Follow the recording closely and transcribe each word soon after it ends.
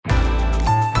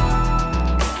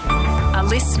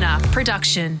listener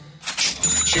production.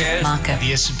 Shares, Market.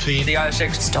 the S&P, the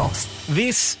ASX. Stocks.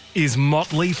 This is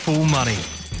Motley Fool Money.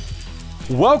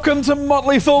 Welcome to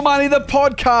Motley Fool Money, the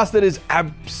podcast that is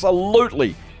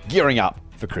absolutely gearing up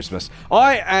for Christmas.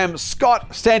 I am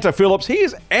Scott Santo Phillips. He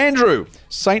is Andrew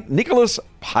St. Nicholas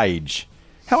Page.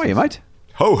 How are you, mate?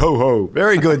 Ho, ho, ho.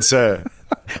 Very good, sir.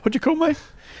 What'd you call me?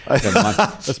 Never mind.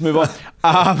 Let's move on.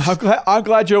 I'm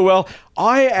glad you're well.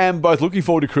 I am both looking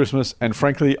forward to Christmas and,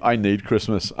 frankly, I need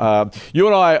Christmas. You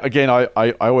and I, again,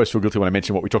 I always feel guilty when I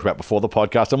mention what we talked about before the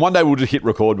podcast, and one day we'll just hit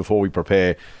record before we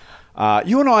prepare.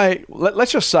 You and I,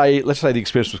 let's just say the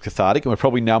experience was cathartic, and we're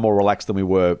probably now more relaxed than we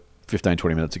were 15,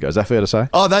 20 minutes ago. Is that fair to say?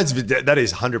 Oh, that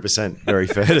is 100% very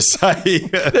fair to say.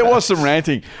 There was some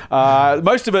ranting.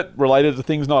 Most of it related to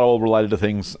things, not all related to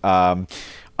things.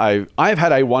 I've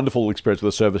had a wonderful experience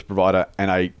with a service provider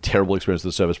and a terrible experience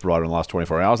with a service provider in the last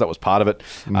 24 hours. That was part of it.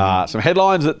 Some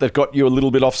headlines that got you a little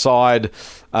bit offside,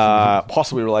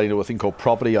 possibly relating to a thing called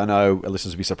property. I know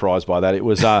listeners will be surprised by that. It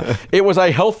was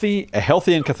a healthy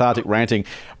and cathartic ranting.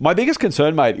 My biggest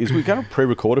concern, mate, is we're going to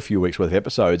pre-record a few weeks worth of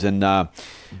episodes, and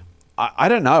I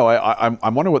don't know.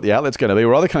 I'm wondering what the outlet's going to be.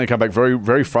 We're either going to come back very,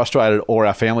 very frustrated, or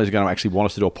our families are going to actually want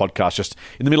us to do a podcast just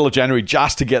in the middle of January,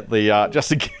 just to get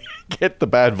the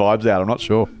bad vibes out. I'm not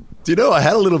sure. Do you know, I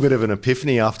had a little bit of an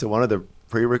epiphany after one of the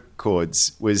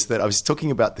pre-records, was that I was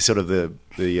talking about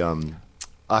the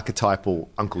archetypal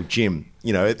Uncle Jim,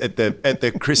 you know, at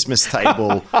the Christmas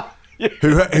table.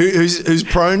 Who's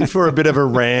prone for a bit of a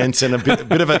rant and a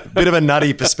bit of a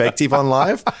nutty perspective on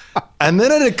life. And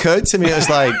then it occurred to me, I was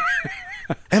like,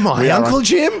 am I Uncle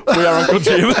Jim? We are Uncle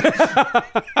Jim.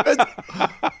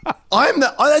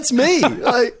 That's me.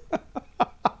 Like,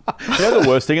 You know the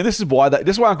worst thing, and this is why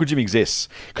Uncle Jim exists,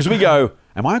 because we go,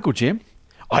 am I Uncle Jim?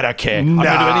 I don't care. I'm going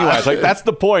to do it anyway. It's like, that's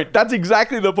the point. That's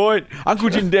exactly the point. Uncle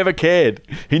Jim never cared.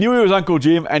 He knew he was Uncle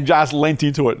Jim and just lent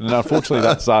into it. And unfortunately,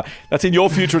 that's in your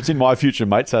future. It's in my future,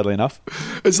 mate, sadly enough.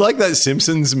 it's like that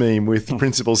Simpsons meme with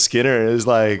Principal Skinner. It's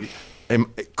like,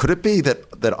 could it be that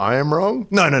I am wrong?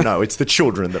 No. It's the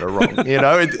children that are wrong. You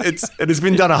know, it has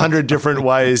been done 100 different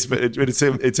ways, but it's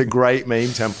a great meme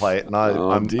template, and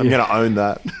I'm going to own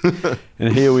that.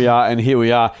 And here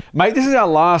we are, mate. This is our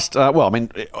last.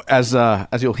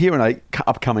 As you'll hear in a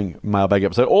upcoming mailbag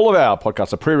episode, all of our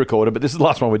podcasts are pre-recorded, but this is the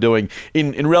last one we're doing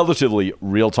in relatively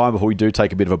real time before we do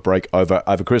take a bit of a break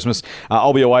over Christmas.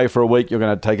 I'll be away for a week. You're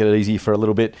going to take it easy for a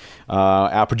little bit.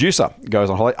 Our producer goes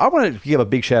on holiday. I want to give a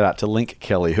big shout out to Link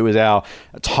Kelly, who is our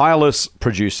tireless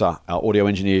producer, our audio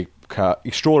engineer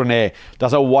extraordinaire,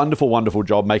 does a wonderful, wonderful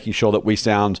job making sure that we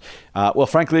sound,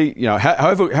 frankly, you know,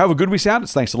 however good we sound,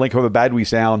 it's thanks to Link. However bad we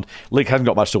sound, Link hasn't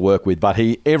got much to work with, but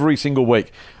he, every single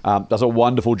week, does a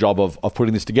wonderful job of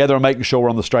putting this together and making sure we're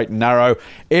on the straight and narrow.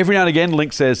 Every now and again,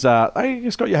 Link says, hey,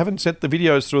 Scott, you haven't sent the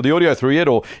videos through, the audio through yet,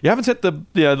 or you haven't sent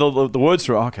the words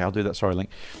through. Okay, I'll do that. Sorry, Link.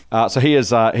 So he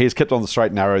has kept on the straight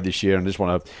and narrow this year, and I just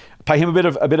want to pay him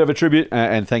a bit of a tribute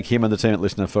and thank him and the team at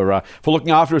Listener for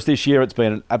looking after us this year. It's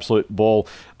been an absolute ball.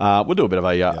 We'll do a bit of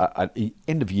an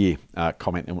end of year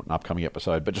comment in an upcoming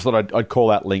episode, but just thought I'd call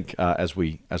out Link as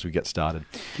we get started.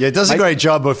 Yeah, it does a great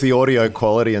job with the audio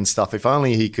quality and stuff. If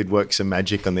only he could work some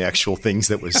magic on the actual things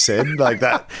that was said like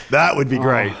that. That would be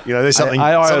great. You know, there's something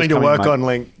to work on,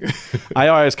 Link.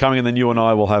 AI is coming, and then you and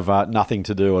I will have nothing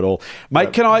to do at all,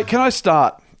 mate. Can I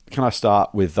start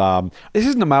with this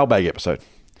isn't a mailbag episode.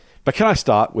 But can I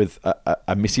start with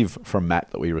a missive from Matt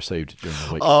that we received during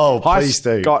the week? Oh, please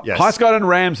do. Yes. Hi, Scott and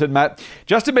Ram, said Matt.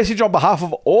 Just a message on behalf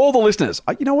of all the listeners.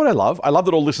 You know what I love? I love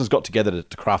that all listeners got together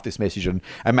to craft this message, and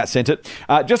Matt sent it.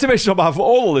 Just a message on behalf of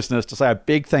all the listeners to say a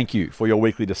big thank you for your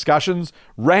weekly discussions,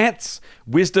 rants,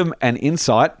 wisdom, and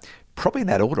insight. Probably in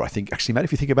that order, I think, actually, Matt,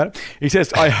 if you think about it. He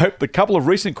says, I hope the couple of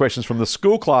recent questions from the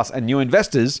school class and new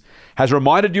investors has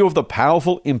reminded you of the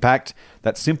powerful impact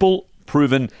that simple,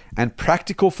 proven, and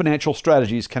practical financial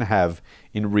strategies can have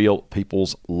in real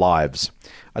people's lives.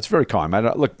 That's very kind, mate.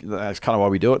 Look, that's kind of why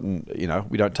we do it, and you know,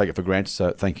 we don't take it for granted,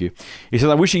 so thank you. He says,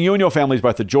 I'm wishing you and your families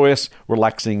both a joyous,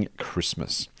 relaxing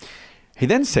Christmas. He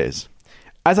then says,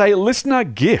 as a listener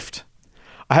gift,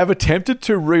 I have attempted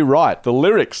to rewrite the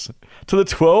lyrics to the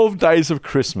 12 Days of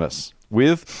Christmas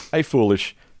with a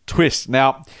foolish twist.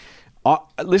 Now,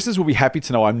 listeners will be happy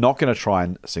to know I'm not going to try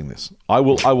and sing this. I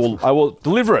will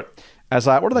deliver it as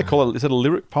what do they call it? Is it a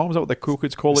lyric poem? Is that what the cool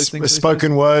kids call these things? A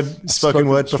spoken word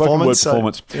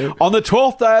performance. Yeah. On the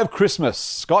 12th day of Christmas,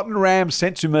 Scott and Ram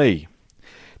sent to me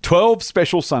 12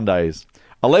 special Sundays,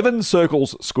 11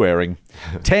 circles squaring,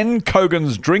 10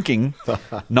 Kogans drinking,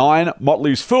 9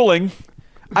 Motley's fooling,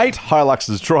 8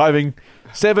 Hiluxes driving,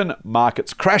 7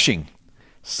 markets crashing,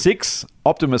 6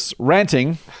 optimists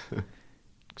ranting,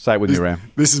 Say it with me, Ram.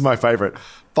 This is my favourite.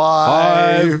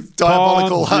 Five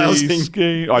diabolical Ponzi housing.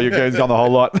 scheme. Oh, you've gone the whole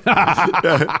lot.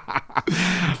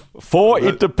 4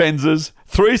 It Dependses,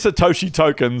 3 Satoshi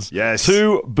tokens, Yes.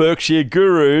 2 Berkshire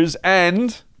Gurus,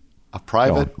 and... A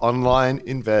private online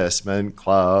investment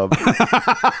club.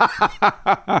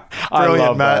 I Brilliant,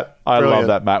 love Matt. that. I Brilliant. love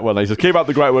that, Matt. Well, he says, keep up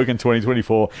the great work in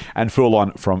 2024 and full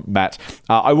on from Matt.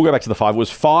 I will go back to the 5. It was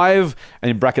 5,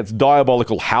 and in brackets,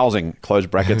 diabolical housing, close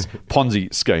brackets,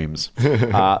 Ponzi schemes. So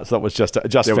that was just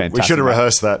fantastic. We should have Matt.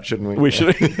 rehearsed that, shouldn't we? We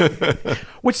should,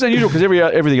 which is unusual because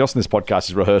everything else in this podcast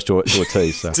is rehearsed to a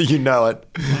T. So So you know it.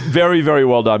 very, very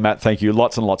well done, Matt. Thank you.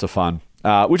 Lots and lots of fun.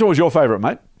 Which one was your favourite,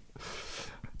 mate?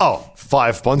 Oh,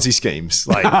 5 Ponzi schemes.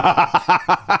 Like,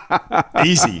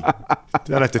 easy.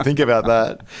 Don't have to think about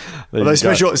that. There Although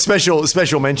you go.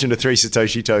 special mention to 3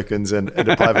 Satoshi tokens and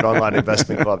a private online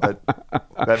investment club.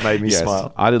 That made me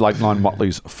smile. I did like 9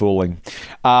 Motley's fooling.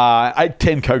 10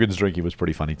 Kogan's drinking was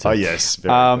pretty funny too. Oh, yes.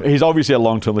 Very good. He's obviously a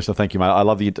long-term listener. Thank you, mate. I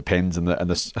love the it depends and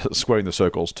the squaring the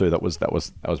circles too. That was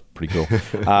pretty cool.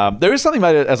 There is something,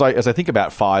 mate, as I think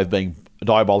about 5 being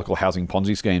diabolical housing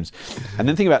Ponzi schemes, and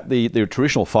then think about the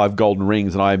traditional 5 golden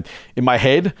rings, and I'm in my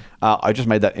head, I just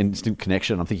made that instant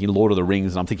connection. I'm thinking Lord of the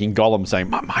Rings, and I'm thinking Gollum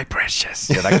saying my precious,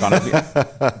 that kind of thing.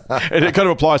 And it kind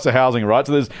of applies to housing, right?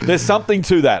 So there's something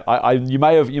to that. You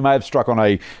may have struck on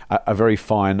a very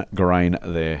fine grain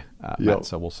there, Matt.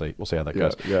 So we'll see how that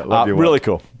goes. Yeah, love your really work.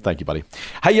 cool. Thank you, buddy.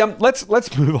 Hey, let's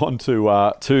move on to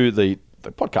the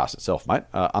podcast itself, mate.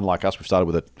 Unlike us, we've started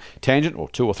with a tangent or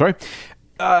 2 or 3.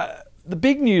 The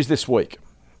big news this week,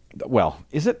 well,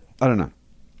 is it? I don't know.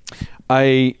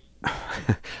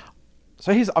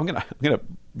 So I'm gonna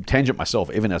tangent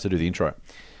myself even as I do the intro.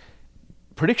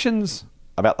 Predictions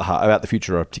about the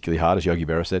future are particularly hard, as Yogi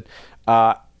Berra said.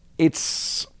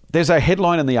 There's a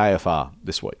headline in the AFR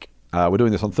this week. We're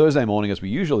doing this on Thursday morning as we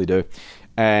usually do,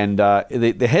 and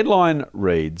the headline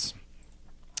reads.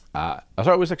 Sorry,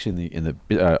 it was actually in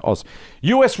the Oz.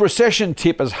 U.S. recession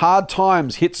tip as hard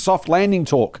times hit soft landing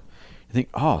talk. You think,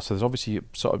 so there's obviously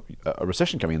a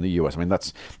recession coming in the US. I mean,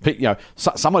 that's,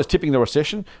 someone is tipping the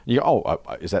recession. You go,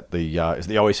 is that the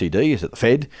OECD? Is it the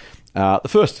Fed? The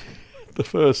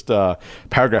first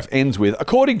paragraph ends with,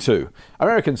 according to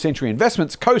American Century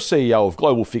Investments co-CEO of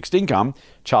Global Fixed Income,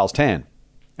 Charles Tan,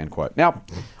 end quote. Now,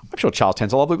 I'm sure Charles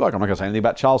Tan's a lovely bloke. I'm not going to say anything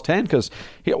about Charles Tan because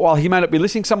while he may not be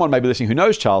listening, someone may be listening who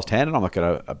knows Charles Tan, and I'm not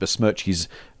going to besmirch his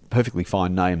perfectly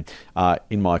fine name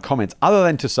in my comments, other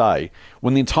than to say,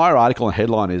 when the entire article and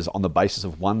headline is on the basis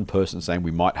of one person saying we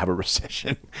might have a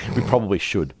recession, we probably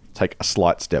should take a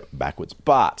slight step backwards.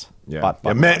 But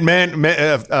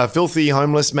filthy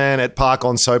homeless man at park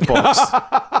on soapbox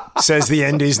says the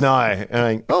end is nigh.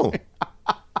 And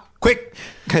quick,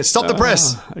 stop the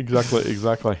press.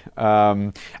 Exactly.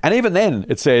 And even then,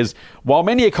 it says, while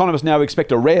many economists now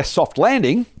expect a rare soft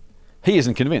landing, he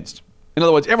isn't convinced. In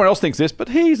other words, everyone else thinks this, but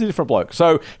he's a different bloke.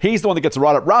 So he's the one that gets the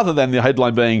write-up rather than the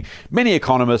headline being, many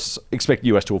economists expect the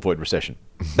US to avoid recession.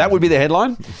 That would be the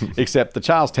headline, except the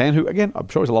Charles Tan, who, again, I'm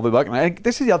sure he's a lovely bloke. And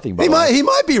this is the other thing, by the way. He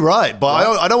might be right, but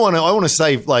I don't want to. I want to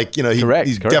say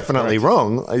he's definitely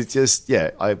wrong. I just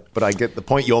but I get the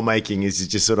point you're making is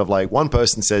just sort of like one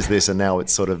person says this and now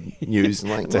it's sort of news.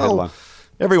 And It's a headline.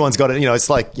 Everyone's got it. It's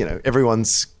like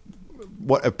everyone's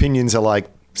what opinions are like.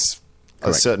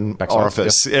 A certain Backside,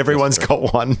 orifice. yep. Everyone's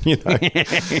got one,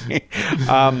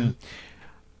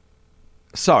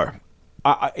 So,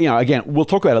 again, we'll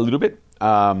talk about it a little bit,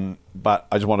 but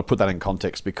I just want to put that in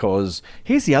context because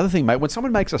here's the other thing, mate. When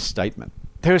someone makes a statement,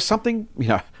 there is something,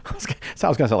 I was going to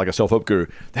sound like a self-help guru.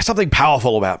 There's something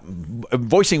powerful about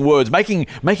voicing words, making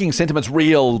sentiments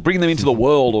real, bringing them into the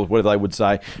world, or whatever they would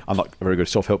say. I'm not a very good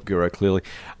self-help guru, clearly.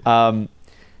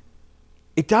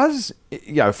 It does,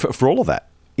 for all of that,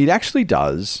 it actually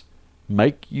does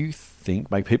make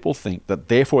people think that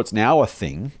therefore it's now a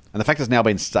thing, and the fact that it's now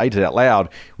been stated out loud,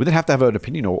 we then have to have an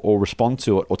opinion or respond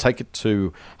to it or take it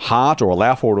to heart or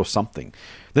allow for it or something.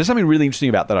 There's something really interesting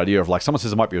about that idea of like someone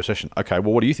says it might be a recession. Okay,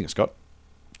 well, what do you think, Scott?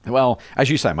 Well, as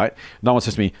you say, mate, no one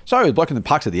says to me, so the bloke in the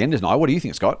parks at the end is what do you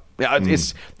think, Scott?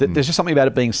 There's just something about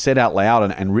it being said out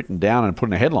loud and written down and put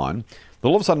in a headline that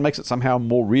all of a sudden makes it somehow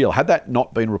more real. Had that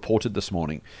not been reported this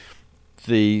morning,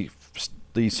 the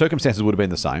circumstances would have been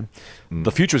the same.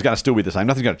 The future is going to still be the same.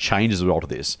 Nothing's going to change as a result of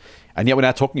this. And yet we're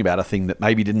now talking about a thing that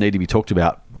maybe didn't need to be talked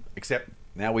about, except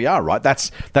now we are, right?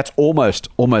 That's almost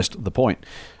the point.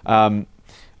 So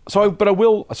I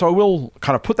will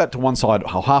kind of put that to one side,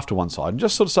 or half to one side, and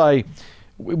just sort of say,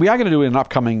 we are going to do in an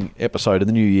upcoming episode in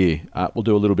the new year, we'll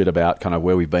do a little bit about kind of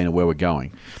where we've been and where we're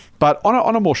going. But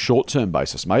on a more short-term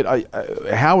basis, mate,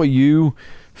 how are you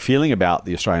feeling about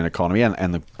the Australian economy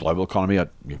and the global economy.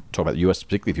 You talk about the US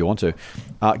particularly if you want to.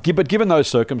 But given those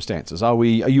circumstances, are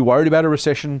you worried about a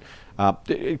recession?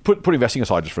 Put investing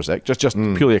aside just for a sec, just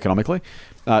purely economically.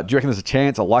 Do you reckon there's a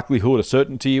chance, a likelihood, a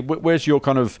certainty? Where's your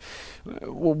kind of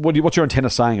what's your antenna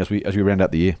saying as we round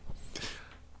out the year?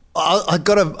 I've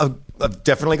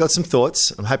definitely got some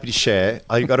thoughts. I'm happy to share.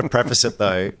 I've got to preface it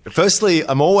though. Firstly,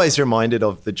 I'm always reminded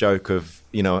of the joke of,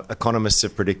 economists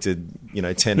have predicted,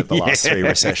 10 of the last 3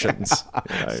 recessions.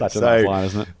 Such a nice line,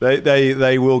 isn't it?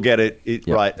 They will get it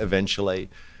right eventually.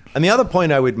 And the other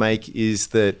point I would make is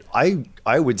that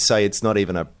I would say it's not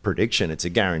even a prediction; it's a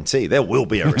guarantee. There will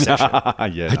be a recession.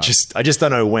 I just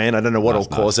don't know when. I don't know what will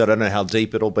cause it. I don't know how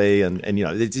deep it'll be. And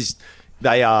it's just,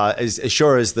 they are as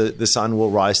sure as the sun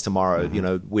will rise tomorrow.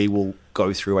 We will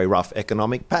go through a rough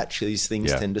economic patch. These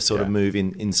things tend to sort of move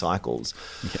in cycles.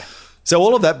 Yeah. So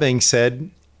all of that being said,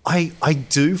 I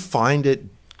do find it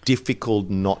difficult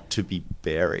not to be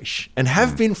bearish, and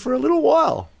have been for a little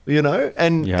while.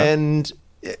 And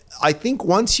I think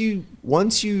once you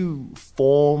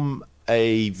form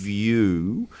a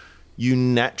view, you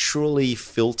naturally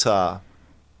filter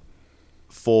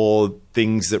for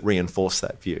things that reinforce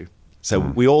that view. So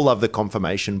we all love the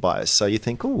confirmation bias. So you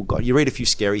think, oh God, you read a few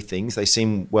scary things. They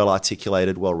seem well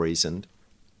articulated, well reasoned.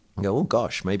 You go, oh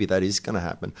gosh, maybe that is going to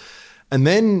happen. And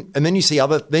then you see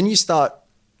then you start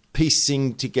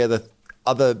piecing together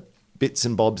other bits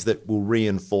and bobs that will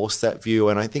reinforce that view.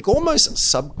 And I think almost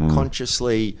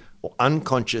subconsciously or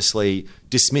unconsciously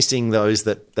dismissing those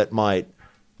that might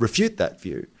refute that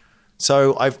view.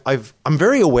 So I'm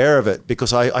very aware of it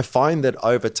because I find that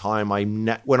over time,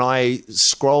 when I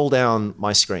scroll down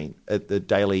my screen at the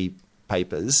daily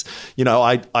papers,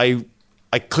 I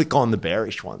click on the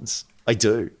bearish ones. I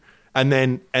do. And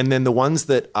then the ones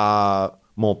that are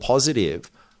more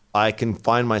positive, I can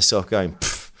find myself going,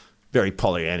 very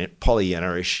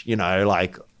Pollyanna-ish,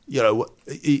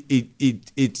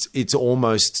 it's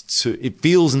almost it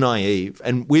feels naive.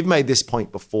 And we've made this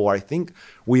point before. I think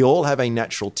we all have a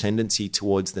natural tendency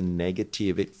towards the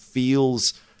negative. It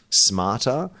feels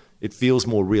smarter. It feels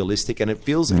more realistic, and it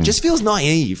just feels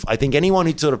naive. I think anyone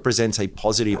who sort of presents a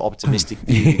positive, optimistic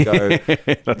view, you go,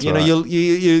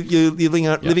 you're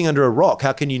living under a rock.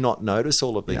 How can you not notice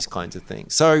all of these kinds of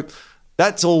things? So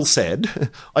that's all said.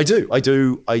 I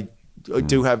do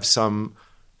have some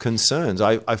concerns.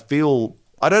 I feel,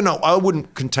 I don't know, I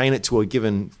wouldn't contain it to a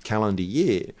given calendar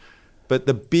year, but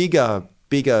the bigger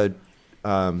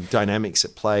dynamics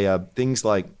at play are things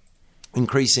like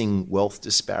increasing wealth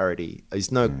disparity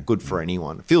is no good for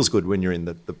anyone. It feels good when you're in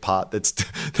the part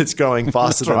that's growing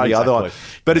faster than the other one,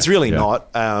 but it's really not.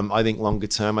 I think longer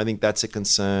term, I think that's a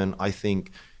concern. I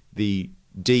think the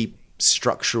deep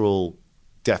structural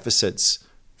deficits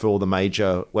for all the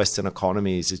major Western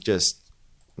economies is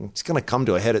it's going to come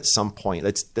to a head at some point.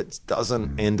 That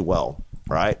doesn't end well,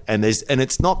 right? And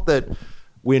it's not that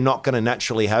we're not going to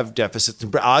naturally have deficits.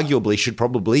 Arguably, should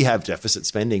probably have deficit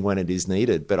spending when it is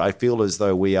needed. But I feel as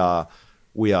though we are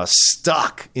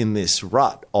stuck in this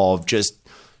rut of just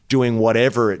doing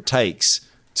whatever it takes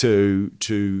to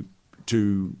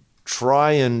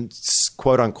try and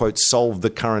quote unquote solve the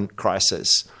current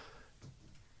crisis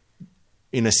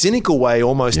in a cynical way,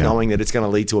 almost knowing that it's going to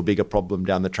lead to a bigger problem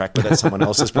down the track, but that's someone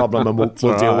else's problem, and we'll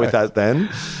deal with that then.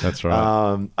 That's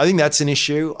right. I think that's an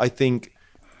issue. I think,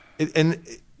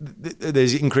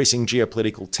 there's increasing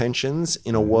geopolitical tensions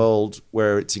in a world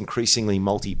where it's increasingly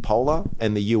multipolar,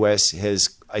 and the US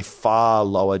has a far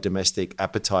lower domestic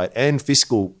appetite and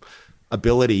fiscal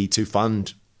ability to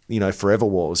fund, forever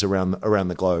wars around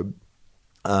the globe.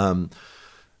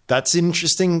 That's an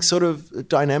interesting sort of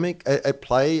dynamic at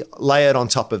play. Layered on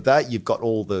top of that, you've got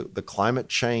all the climate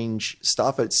change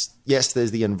stuff.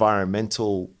 There's the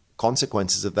environmental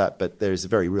consequences of that, but there's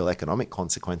very real economic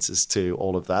consequences to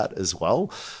all of that as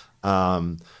well.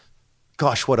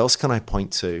 What else can I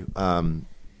point to?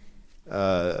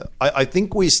 I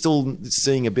think we're still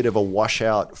seeing a bit of a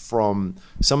washout from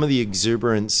some of the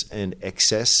exuberance and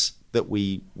excess that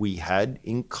we had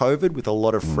in COVID, with a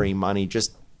lot of free money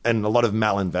and a lot of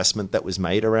malinvestment that was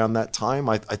made around that time.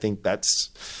 I think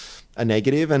that's a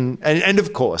negative. And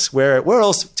of course, where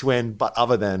else to end but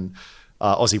other than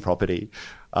Aussie property,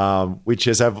 which,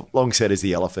 as I've long said, is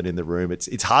the elephant in the room.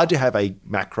 It's hard to have a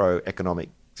macroeconomic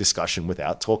discussion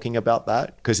without talking about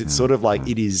that, because it's sort of like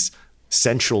it is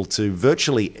central to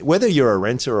virtually, whether you're a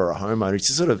renter or a homeowner,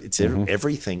 it's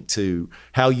everything to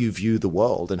how you view the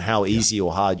world and how easy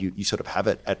or hard you sort of have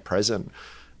it at present.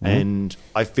 And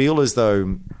I feel as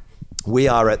though we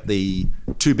are at the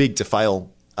too big to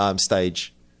fail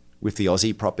stage with the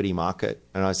Aussie property market.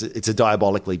 And it's a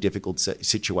diabolically difficult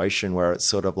situation where it's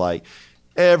sort of like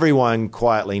everyone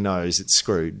quietly knows it's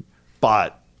screwed,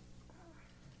 but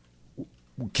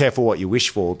careful what you wish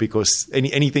for, because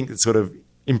anything that sort of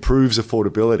improves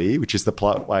affordability, which is the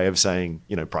polite way of saying,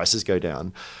 prices go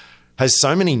down, has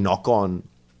so many knock-on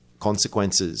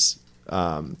consequences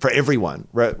for everyone,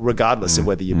 regardless of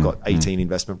whether you've got 18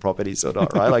 investment properties or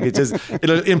not, right? Like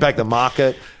it'll impact the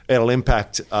market, it'll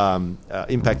impact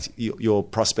your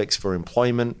prospects for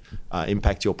employment,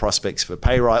 impact your prospects for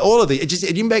pay rise, all of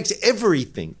it impacts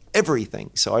everything.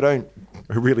 So I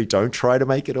really don't try to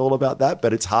make it all about that,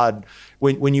 but it's hard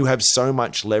when you have so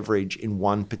much leverage in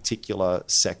one particular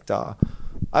sector.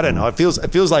 I don't know. It feels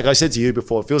like, I said to you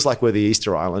before, it feels like we're the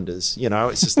Easter Islanders.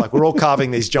 It's just like we're all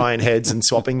carving these giant heads and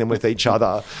swapping them with each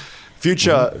other.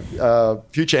 Future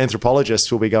anthropologists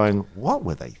will be going, what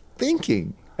were they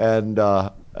thinking? And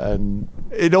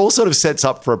it all sort of sets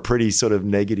up for a pretty sort of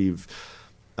negative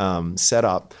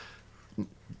setup.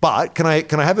 But can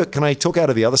I talk out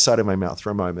of the other side of my mouth for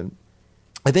a moment?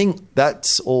 I think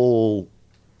that's all,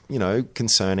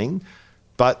 concerning.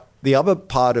 But the other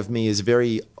part of me is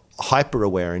very hyper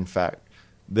aware, in fact,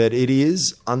 that it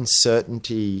is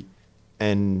uncertainty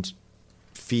and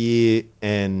fear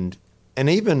and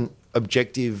even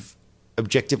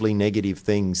objectively negative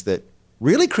things that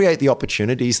really create the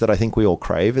opportunities that I think we all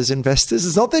crave as investors.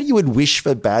 It's not that you would wish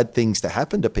for bad things to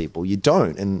happen to people. You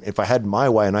don't. And if I had my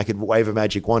way and I could wave a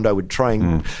magic wand, I would try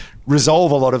and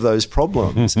resolve a lot of those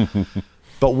problems.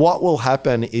 But what will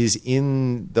happen is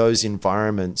in those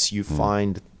environments, you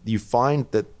find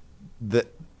that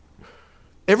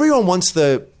everyone wants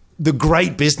the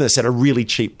great business at a really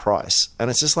cheap price. And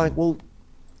it's just like, well,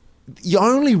 you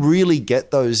only really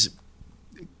get those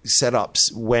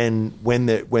setups when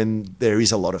there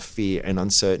is a lot of fear and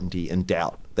uncertainty and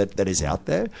doubt that is out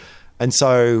there. And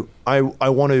so I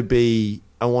want to be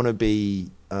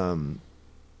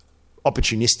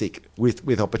opportunistic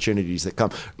with opportunities that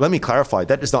come. Let me clarify,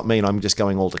 that does not mean I'm just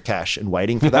going all to cash and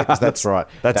waiting for that, because that's right.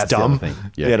 That's dumb.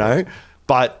 Yeah,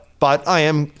 But I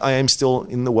am still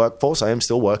in the workforce. I am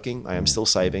still working. I am still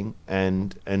saving.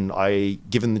 And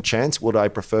given the chance, would I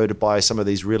prefer to buy some of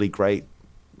these really great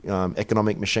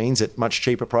economic machines at much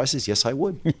cheaper prices? Yes, I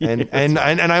would. And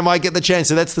I might get the chance.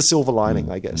 So that's the silver lining,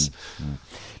 I guess.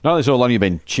 Not only so long you've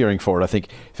been cheering for it, I think,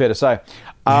 fair to say.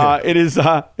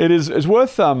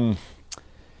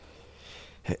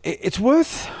 It's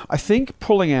worth I think,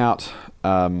 pulling out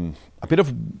a bit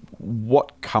of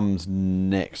what comes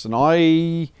next.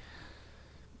 And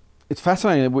it's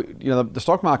fascinating. The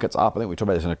stock market's up. I think we talked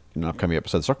about this in an upcoming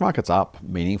episode. The stock market's up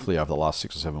meaningfully over the last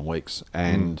 6 or 7 weeks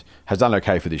and has done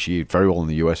okay for this year, very well in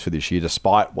the US for this year,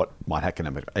 despite what might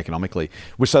happen economically.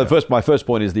 My first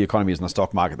point is the economy isn't the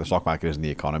stock market. The stock market isn't the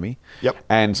economy. Yep.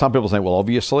 And some people say, well,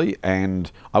 obviously, and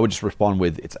I would just respond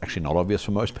with, it's actually not obvious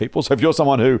for most people. So if you're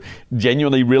someone who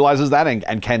genuinely realizes that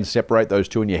and can separate those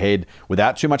two in your head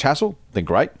without too much hassle, then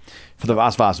great. For the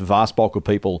vast bulk of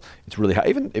people, it's really hard.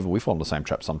 Even we fall in the same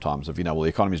trap sometimes of, the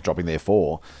economy is dropping,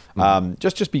 therefore.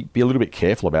 Just be a little bit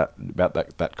careful about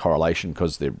that correlation,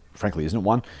 because there frankly isn't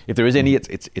one. If there is any,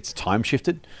 it's time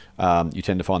shifted. You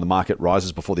tend to find the market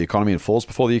rises before the economy and falls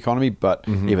before the economy, but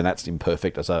even that's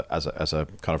imperfect as a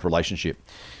kind of relationship.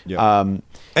 Yeah.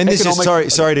 And this is,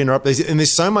 sorry to interrupt.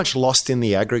 There's so much lost in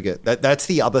the aggregate. That's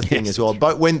the other thing as well.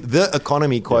 But when the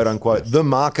economy, quote unquote, the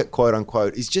market, quote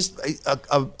unquote, is just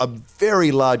a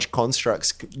very large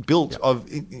construct built of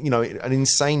an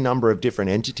insane number of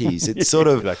different entities. It's sort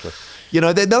of exactly.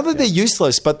 They're not that they're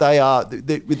useless, but they are.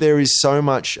 There is so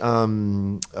much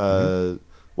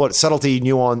subtlety,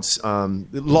 nuance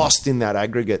lost in that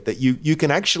aggregate that you can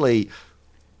actually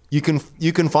you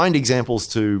can find examples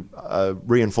to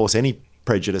reinforce any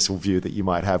prejudice or view that you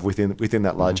might have within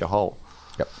that larger whole.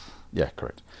 Yep. Yeah.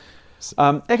 Correct.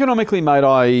 Economically, mate,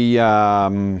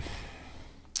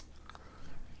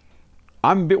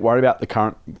 I'm a bit worried about the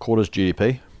current quarter's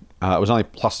GDP. It was only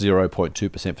plus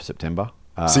 0.2% for September.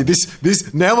 See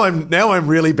this now I'm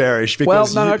really bearish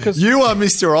because you are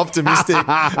Mr. Optimistic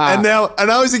and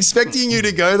I was expecting you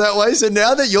to go that way. So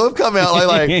now that you've come out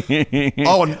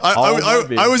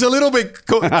I was a little bit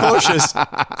cautious.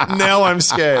 Now I'm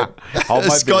scared.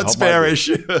 Scott's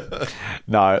bearish.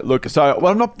 No, look. So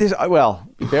I'm not this.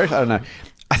 Bearish. I don't know.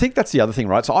 I think that's the other thing,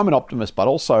 right? So I'm an optimist, but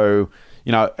also,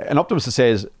 an optimist that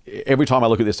says every time I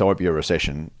look at this, there won't be a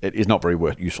recession. It is not very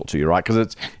useful to you, right? Because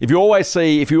it's if you always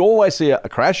see a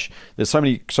crash, there's so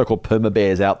many so-called perma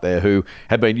bears out there who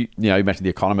have been, you mentioned the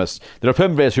economists. There are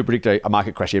perma bears who predict a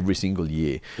market crash every single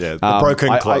year. Yeah, the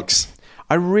broken cloaks.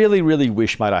 I really, really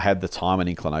wish, mate, I had the time and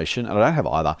inclination, and I don't have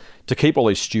either, to keep all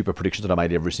these stupid predictions that I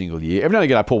made every single year. Every now and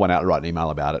again, I pull one out and write an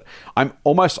email about it. I'm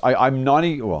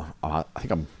 90, well, I'll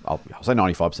say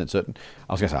 95% certain.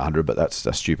 I was going to say 100, but that's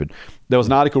stupid. There was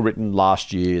an article written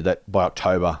last year that by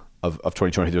October of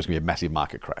 2020, there was going to be a massive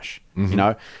market crash, you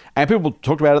know? And people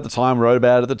talked about it at the time, wrote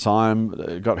about it at the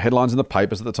time, got headlines in the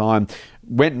papers at the time,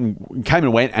 came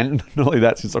and went, and not only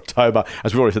that, since October,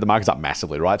 as we've already said, the market's up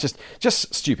massively, right? Just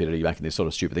stupidity making these sort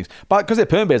of stupid things. But because they're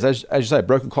perm bears, as you say, a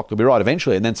broken clock, they'll be right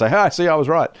eventually, and then say, hey, see, I was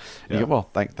right. And you go, well,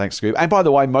 thanks, Scoop. And by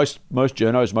the way, most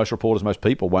journos, most reporters, most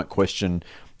people won't question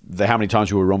how many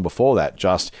times you were wrong before that.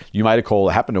 Just, you made a call,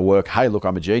 it happened to work, hey, look,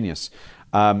 I'm a genius.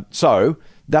 So,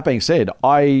 that being said,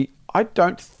 I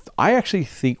actually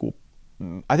think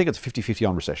it's 50-50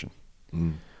 on recession.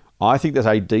 I think there's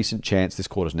a decent chance this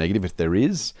quarter's negative. If there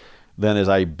is, then there's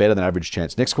a better than average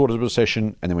chance next quarter's a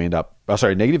recession, and then we end up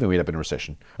negative, and we end up in a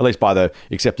recession, at least by the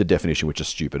accepted definition, which is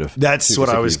stupid. That's what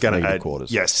I was going to add. Quarters.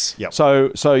 Yes, yep.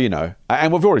 So you know,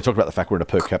 and we've already talked about the fact we're in a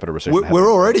per capita recession. We're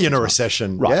already in a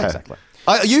recession, right? Yeah. Exactly.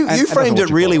 You framed it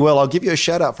really well. I'll give you a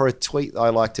shout out for a tweet I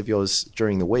liked of yours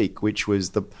during the week, which was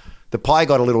the pie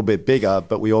got a little bit bigger,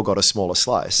 but we all got a smaller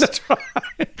slice. That's right.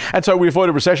 And so we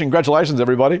avoided recession. Congratulations,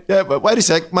 everybody. Yeah, but wait a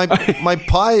sec. My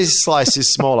pie slice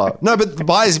is smaller. No, but the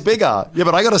pie is bigger. Yeah,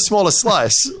 but I got a smaller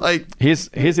slice. Like, here's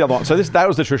the other one. So that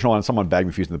was the traditional one. Someone bagged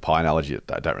me for using the pie analogy.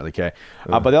 I don't really care.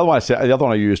 But the other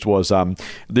one I used was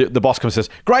the boss comes and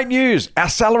says, "Great news! Our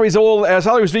salaries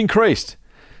have increased.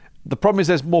 The problem is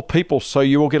there's more people, so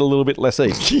you all get a little bit less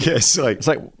each." Yes, it's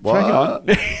like, what? Hang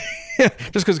on.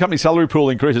 Just because the company's salary pool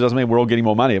increases doesn't mean we're all getting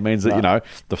more money. It means that, you know,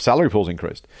 the salary pool's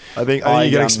increased. I think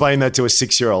you can explain that to a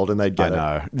 6-year-old and they'd get it.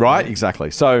 I know. Right?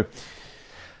 Exactly. So,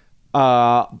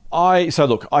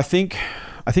 look, I think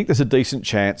there's a decent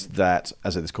chance that,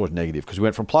 as this quarter's negative, because we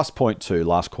went from plus 0.2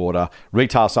 last quarter.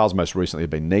 Retail sales most recently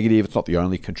have been negative. It's not the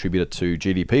only contributor to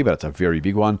GDP, but it's a very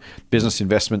big one. Business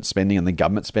investment spending and the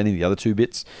government spending, the other two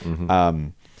bits.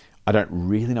 I don't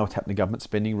really know what's happened to government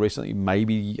spending recently.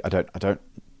 Maybe I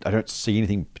don't see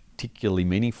anything particularly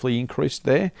meaningfully increased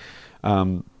there. So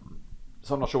I'm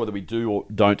not sure whether we do or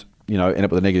don't, end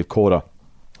up with a negative quarter.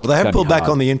 Well, they have pulled back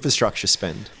on the infrastructure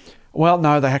spend. Well,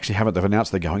 no, they actually haven't. They've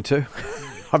announced they're going to.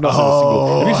 I've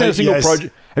not seen a single. Have you seen a single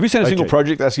project? Have you seen a single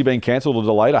project that's actually been cancelled or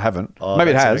delayed? I haven't.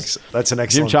 Maybe it has. That's an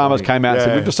excellent. Jim Chalmers came out and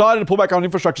said, "We've decided to pull back on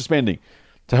infrastructure spending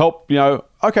to help."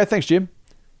 Okay, thanks, Jim.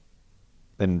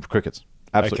 Then crickets,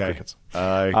 absolute crickets.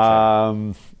 Okay.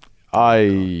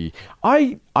 I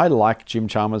like Jim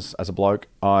Chalmers as a bloke.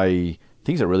 I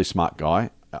think he's a really smart guy.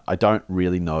 I don't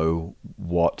really know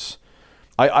what.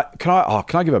 Can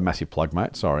I give a massive plug,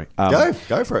 mate? Sorry.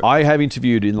 Go for it. I have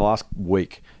interviewed in the last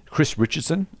week Chris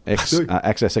Richardson,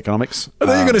 Access Economics. I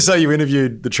thought you were going to say you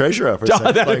interviewed the treasurer for a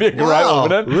second. That'd be a great one,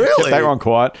 wouldn't it? Really? Kept that one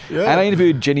quiet. Yeah. And I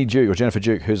interviewed Jennifer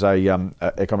Duke, who's a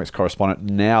economics correspondent.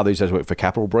 Now these days work for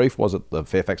Capital Brief, was it the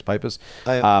Fairfax papers?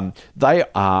 They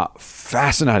are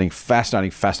fascinating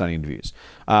interviews.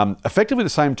 Effectively the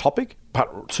same topic,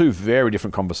 but two very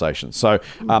different conversations. So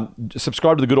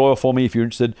subscribe to The Good Oil for me if you're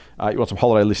interested. You want some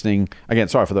holiday listening. Again,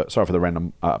 sorry for the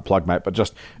random plug, mate, but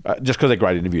just because they're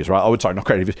great interviews, right? Not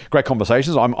great interviews, great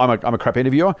conversations. I'm a crap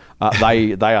interviewer.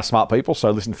 They are smart people,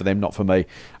 so listen for them, not for me.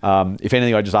 If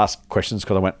anything, I just ask questions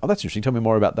because I went, oh, that's interesting. Tell me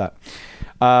more about that.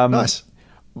 Nice.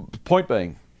 Point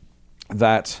being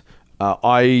that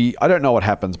I don't know what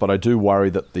happens, but I do worry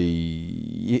that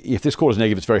if this quarter's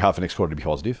negative, it's very hard for next quarter to be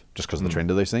positive, just because of the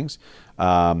trend of these things.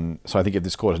 So I think if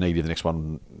this quarter's negative, the next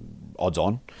one, odds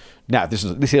on. Now, if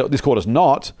this quarter's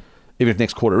not, even if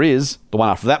next quarter is, the one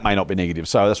after that may not be negative.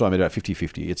 So that's why I'm about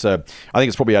 50-50. I think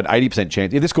it's probably an 80%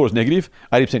 chance. If this quarter's negative,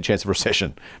 80% chance of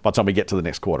recession by the time we get to the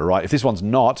next quarter, right? If this one's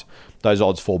not, those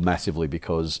odds fall massively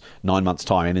because 9 months'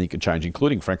 time, anything can change,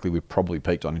 including, frankly, we've probably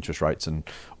peaked on interest rates and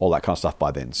all that kind of stuff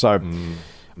by then. So,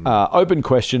 open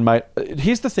question, mate.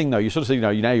 Here's the thing, though. You sort of say,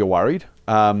 you're worried.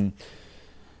 I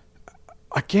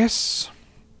guess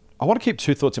I want to keep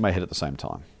two thoughts in my head at the same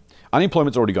time.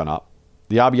 Unemployment's already gone up.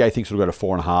 The RBA thinks it'll go to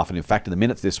 4.5, and in fact, in the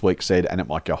minutes this week said, and it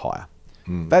might go higher.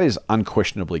 That is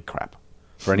unquestionably crap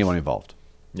for anyone involved,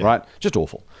 right? Just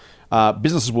awful.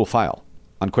 Businesses will fail,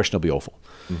 unquestionably awful.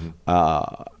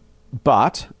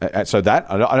 But so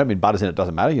that I don't mean but as in it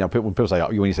doesn't matter. When people say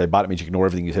when you say but, it means you ignore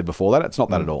everything you said before that. It's not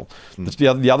that at all.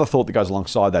 The other thought that goes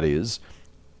alongside that is,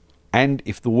 and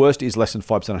if the worst is less than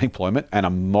 5% unemployment and a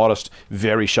modest,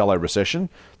 very shallow recession,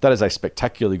 that is a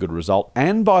spectacularly good result.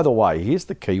 And by the way, here's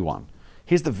the key one.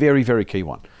 Here's the very, very key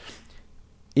one.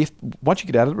 Once you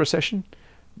get out of the recession,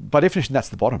 by definition, that's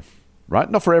the bottom,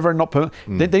 right? Not forever and not permanent.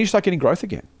 Then you start getting growth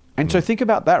again. And so think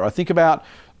about that, right? Think about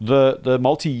the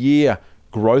multi-year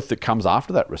growth that comes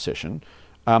after that recession.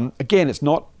 Again, it's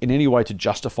not in any way to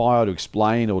justify or to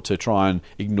explain or to try and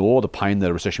ignore the pain that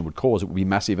a recession would cause. It would be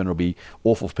massive and it would be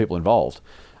awful for people involved.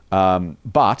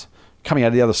 But coming out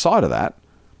of the other side of that,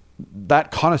 that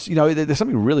kind of, there's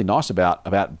something really nice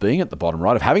about being at the bottom,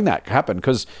 right? Of having that happen,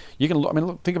 because you can,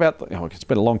 look, think about, it's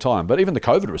been a long time, but even the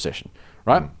COVID recession,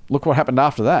 right? Look what happened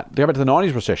after that. Go back to the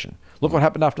 90s recession. Look what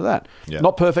happened after that. Yeah.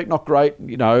 Not perfect, not great,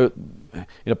 in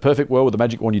a perfect world with a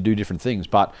magic wand, you do different things.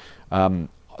 But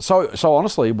so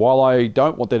honestly, while I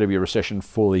don't want there to be a recession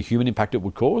for the human impact it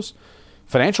would cause,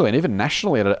 financially and even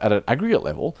nationally at an aggregate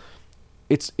level,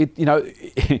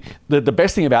 the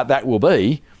best thing about that will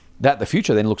be that the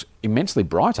future then looks immensely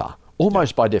brighter,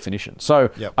 almost by definition.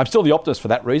 So I'm still the optimist for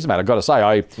that reason, mate. I've got to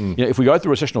say, if we go through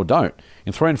a recession or don't,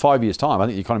 in 3 and 5 years' time, I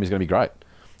think the economy is going to be great.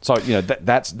 So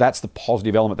that's the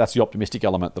positive element. That's the optimistic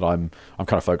element that I'm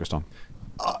kind of focused on.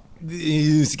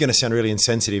 This is going to sound really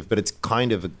insensitive, but it's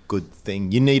kind of a good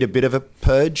thing. You need a bit of a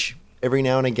purge every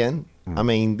now and again. I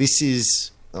mean, this is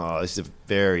a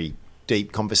very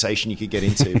deep conversation you could get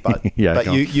into, but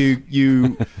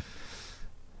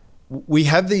we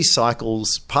have these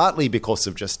cycles partly because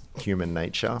of just human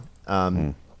nature.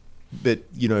 But,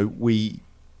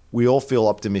 we all feel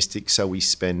optimistic, so we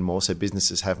spend more. So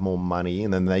businesses have more money,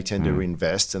 and then they tend to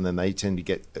invest, and then they tend to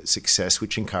get success,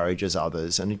 which encourages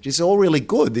others. And it's all really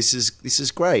good. This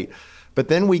is great. But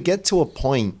then we get to a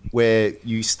point where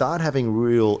you start having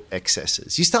real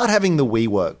excesses. You start having the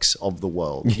WeWorks of the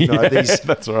world.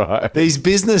 That's right. These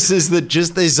businesses that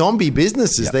they're zombie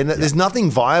businesses. There's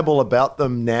nothing viable about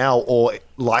them now or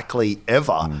likely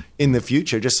ever in the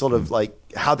future, just sort of like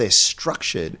how they're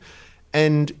structured.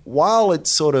 And while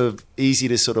it's sort of easy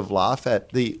to sort of laugh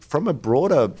at, from a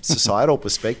broader societal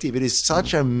perspective, it is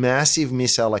such a massive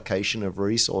misallocation of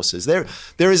resources. There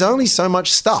is only so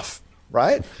much stuff,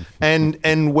 right?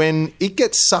 And when it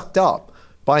gets sucked up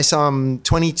by some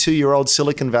 22-year-old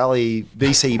Silicon Valley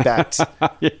VC-backed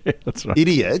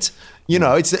idiot,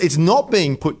 it's not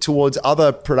being put towards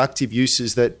other productive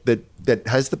uses that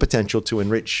has the potential to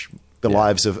enrich the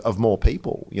lives of more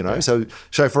people, So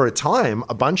for a time,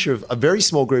 a very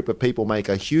small group of people make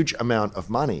a huge amount of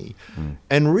money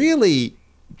and really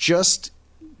just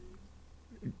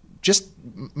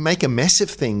make a mess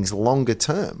of things longer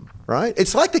term, right?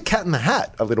 It's like the Cat in the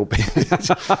Hat a little bit, Hey,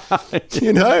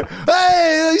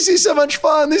 this is so much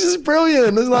fun. This is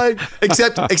brilliant. It's like,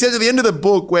 except at the end of the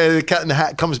book where the Cat in the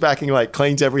Hat comes back and like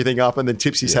cleans everything up and then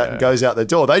tips his hat and goes out the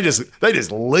door. They just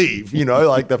leave,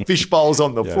 like the fish bowls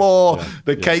on the floor,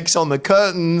 the cakes on the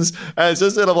curtains. And it's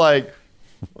just sort of like,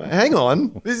 hang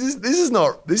on, this is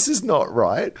not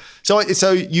right.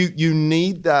 So you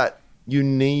need that. You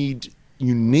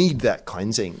need that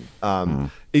cleansing.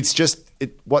 It's just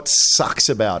what sucks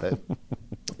about it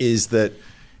is that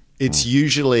it's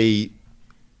usually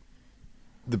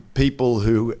the people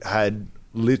who had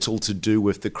little to do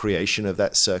with the creation of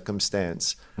that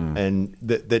circumstance and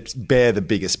that bear the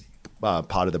biggest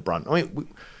part of the brunt. I mean,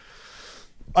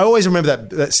 I always remember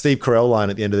that Steve Carell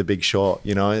line at the end of The Big Short,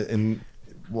 and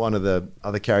one of the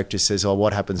other characters says, "Oh,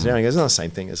 what happens now?" He goes, "No, same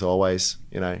thing as always,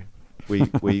 We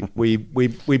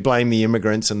blame the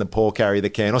immigrants and the poor carry the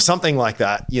can," or something like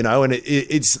that, and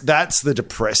that's the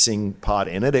depressing part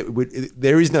in it.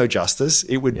 There is no justice.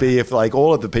 It would be if like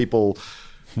all of the people,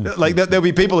 like there'll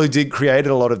be people who did create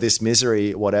a lot of this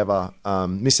misery, whatever,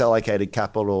 misallocated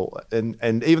capital,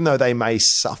 and even though they may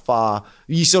suffer,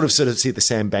 you sort of see the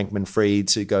Sam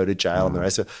Bankman-Frieds who go to jail and the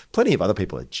rest. Plenty of other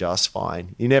people are just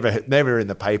fine. You never in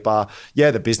the paper.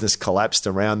 Yeah, the business collapsed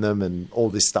around them and all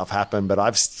this stuff happened, but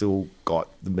I've still got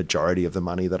the majority of the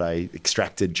money that I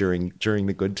extracted during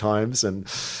the good times, and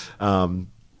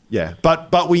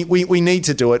but we need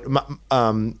to do it.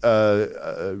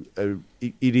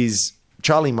 It is.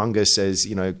 Charlie Munger says,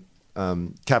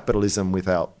 capitalism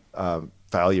without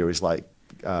failure is like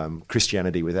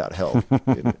Christianity without hell.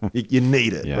 You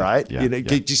need it, right?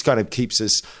 It just kind of keeps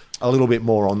us a little bit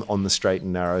more on the straight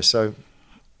and narrow. So,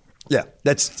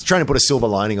 that's trying to put a silver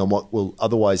lining on what will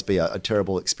otherwise be a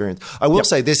terrible experience. I will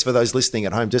say this for those listening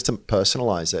at home, just to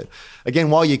personalize it.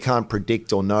 Again, while you can't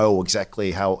predict or know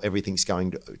exactly how everything's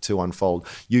going to unfold,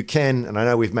 you can, and I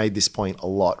know we've made this point a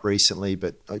lot recently,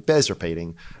 but it bears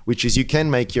repeating, which is you can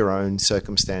make your own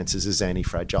circumstances as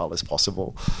anti-fragile as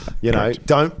possible.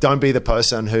 Don't be the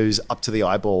person who's up to the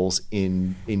eyeballs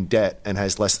in debt and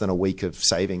has less than a week of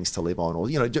savings to live on, or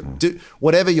do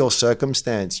whatever your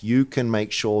circumstance, you can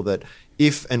make sure that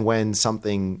if and when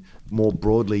something more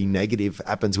broadly negative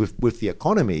happens with the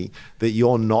economy, that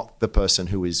you're not the person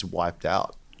who is wiped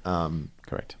out.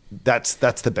 Correct. That's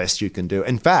the best you can do.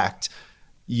 In fact,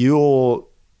 you're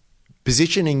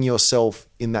positioning yourself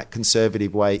in that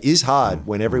conservative way is hard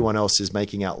when everyone else is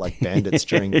making out like bandits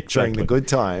during the good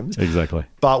times. Exactly.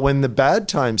 But when the bad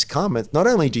times come, not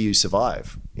only do you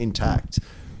survive intact,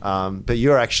 but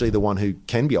you're actually the one who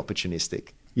can be opportunistic,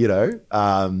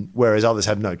 whereas others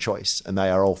have no choice and they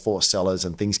are all forced sellers,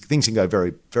 and things can go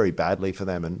very, very badly for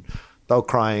them, and they'll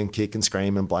cry and kick and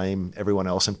scream and blame everyone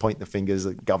else and point the fingers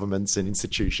at governments and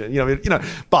institutions.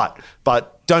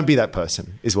 But don't be that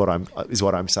person is what I'm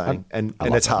saying. And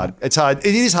it's hard. It's hard.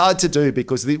 It is hard to do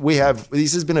because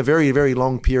this has been a very, very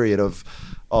long period of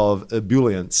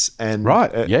ebullience and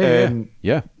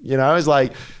yeah. It's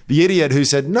like the idiot who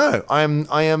said, "No, I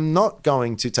am not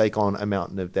going to take on a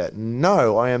mountain of debt.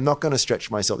 No, I am not going to stretch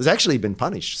myself." Has actually been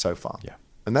punished so far. Yeah,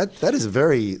 and that is a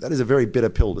very bitter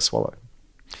pill to swallow.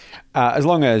 As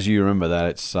long as you remember that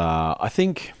it's, I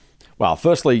think, well,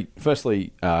 firstly,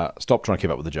 stop trying to keep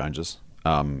up with the Joneses.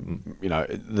 Looking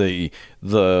at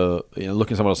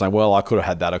someone else saying, well, I could have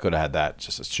had that. It's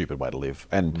just a stupid way to live.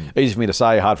 And easy for me to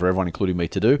say, hard for everyone, including me,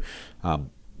 to do.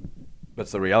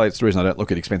 That's the reality. It's the reason I don't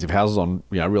look at expensive houses on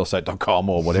realestate.com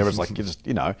or whatever. It's like,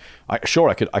 I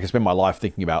could spend my life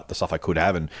thinking about the stuff I could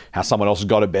have and how someone else has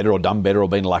got it better or done better or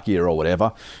been luckier or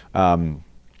whatever.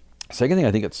 Second thing,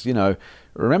 I think it's,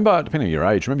 remember, depending on your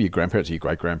age, remember your grandparents or your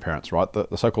great-grandparents, right?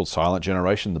 The so-called silent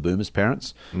generation, the boomers'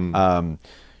 parents.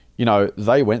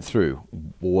 They went through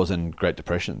wars and Great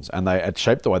Depressions, and it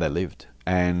shaped the way they lived.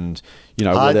 And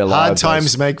where their lives, hard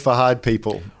times make for hard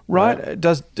people, right? It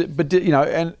does,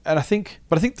 and I think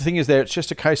the thing is there. It's just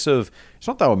a case of it's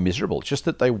not they were miserable. It's just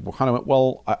that they kind of went,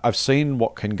 well, I've seen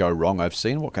what can go wrong. I've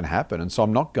seen what can happen, and so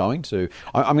I'm not going to.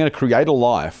 I'm going to create a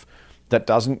life that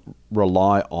doesn't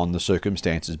rely on the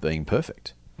circumstances being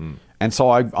perfect. And so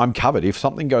I'm covered. If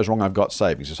something goes wrong, I've got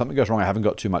savings. If something goes wrong, I haven't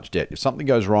got too much debt. If something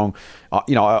goes wrong,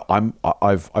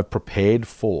 I've prepared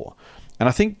for. And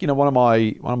I think one of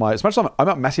my as much as I'm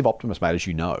a massive optimist, mate, as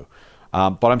you know,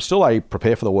 but I'm still a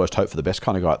prepare for the worst, hope for the best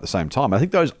kind of guy at the same time. I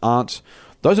think those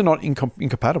are not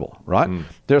incompatible, right?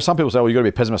 There are some people say, well, you've got to be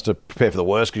a pessimist to prepare for the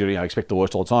worst because you expect the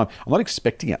worst all the time. I'm not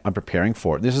expecting it. I'm preparing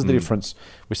for it. This is the difference.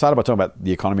 We started by talking about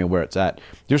the economy and where it's at. The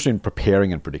difference between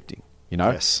preparing and predicting.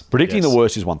 Yes. Predicting the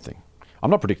worst is one thing. I'm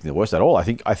not predicting the worst at all. I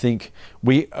think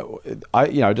we,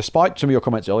 despite some of your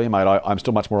comments earlier, mate, I'm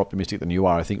still much more optimistic than you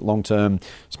are. I think long term,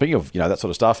 speaking of that sort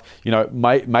of stuff,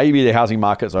 maybe the housing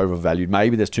market's overvalued.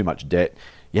 Maybe there's too much debt.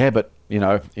 Yeah, but in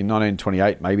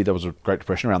 1928, maybe there was a Great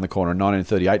Depression around the corner. In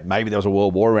 1938, maybe there was a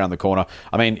World War around the corner.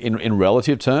 I mean, in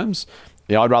relative terms,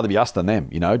 I'd rather be us than them.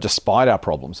 Despite our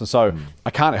problems, and so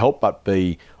I can't help but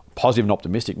be positive and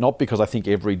optimistic, not because I think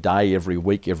every day, every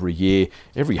week, every year,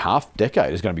 every half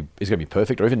decade is going to be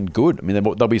perfect or even good. I mean,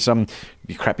 there'll be some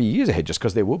crappy years ahead just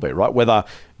because there will be, right? Whether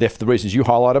they're for the reasons you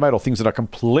highlighted, mate, or things that are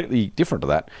completely different to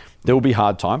that, there will be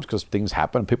hard times because things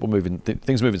happen, people move in,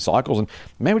 things move in cycles. And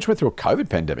man, we just went through a COVID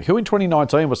pandemic. Who in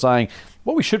 2019 was saying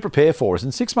what we should prepare for is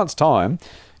in 6 months' time,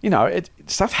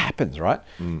 stuff happens, right?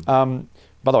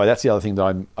 By the way, that's the other thing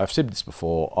that I've said this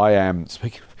before. I am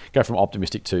go from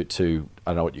optimistic to I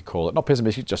don't know what you call it, not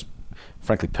pessimistic, just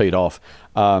frankly peed off.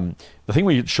 The thing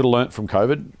we should have learnt from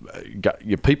COVID,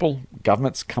 your people,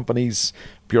 governments, companies,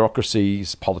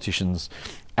 bureaucracies, politicians,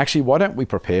 actually, why don't we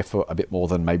prepare for a bit more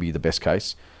than maybe the best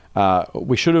case? The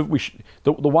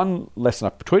one lesson I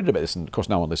tweeted about this, and of course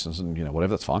no one listens, and whatever,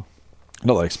 that's fine.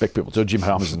 Not that I expect people to. Jim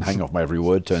Halmers isn't hanging off my every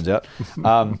word, turns out.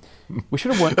 We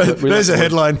should have won. There's a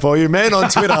headline for you. Man on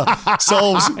Twitter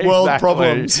solves world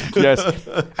problems. Yes.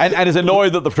 And is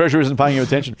annoyed that the Treasury isn't paying him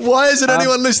attention. Why isn't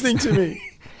anyone listening to me?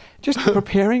 Just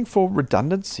preparing for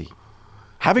redundancy.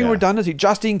 Having redundancy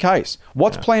just in case.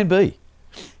 What's plan B?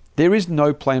 There is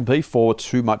no plan B for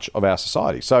too much of our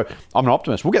society. So I'm an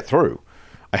optimist. We'll get through.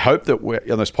 I hope that we're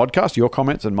on this podcast, your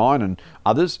comments and mine and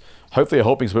others, hopefully are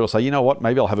helping people say, you know what,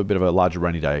 maybe I'll have a bit of a larger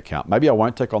rainy day account. Maybe I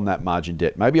won't take on that margin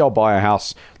debt. Maybe I'll buy a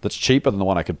house that's cheaper than the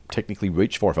one I could technically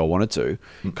reach for if I wanted to,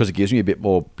 because it gives me a bit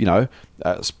more,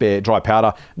 spare dry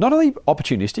powder. Not only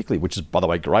opportunistically, which is, by the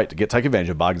way, great to take advantage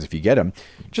of bargains if you get them,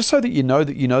 just so that you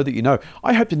know.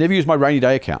 I hope to never use my rainy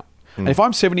day account. And if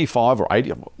I'm 75 or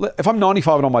 80, if I'm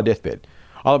 95 and on my deathbed,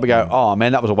 I'll go, oh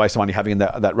man, that was a waste of money having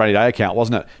that rainy day account,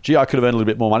 wasn't it? Gee, I could have earned a little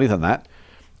bit more money than that.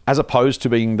 As opposed to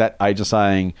being that age of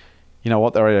saying, you know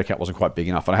what, the rainy day account wasn't quite big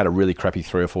enough, and I had a really crappy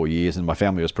 3 or 4 years, and my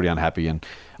family was pretty unhappy. And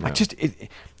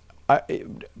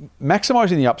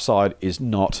maximizing the upside is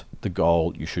not the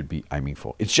goal you should be aiming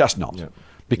for. It's just not. Yeah.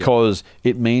 Because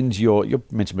it means you're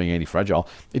meant to be anti-fragile.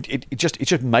 It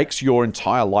just makes your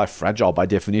entire life fragile by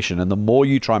definition. And the more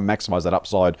you try and maximize that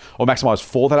upside or maximize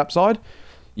for that upside,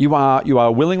 you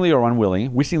are willingly or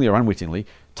unwittingly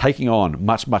taking on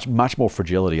much more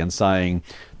fragility and saying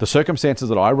the circumstances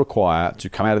that I require to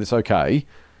come out of this okay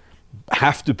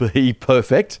have to be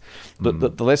perfect.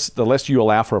 The less you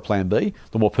allow for a plan B,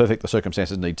 the more perfect the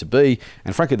circumstances need to be.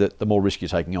 And frankly, the more risk you're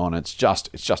taking on. It's just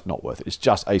not worth it. It's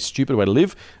just a stupid way to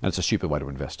live, and it's a stupid way to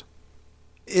invest.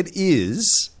 It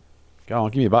is. Go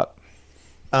on, give me a butt.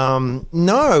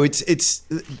 No, it's.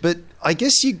 But I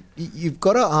guess you've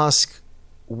got to ask,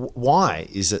 why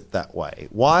is it that way?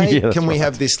 Why can we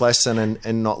have this lesson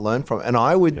and not learn from it? And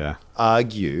I would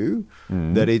argue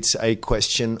that it's a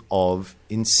question of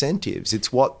incentives.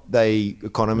 It's what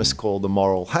economists call the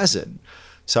moral hazard.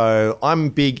 So I'm a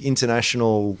big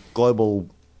international global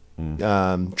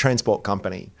transport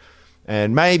company.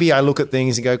 And maybe I look at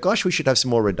things and go, gosh, we should have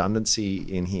some more redundancy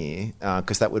in here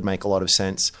because that would make a lot of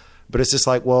sense. But it's just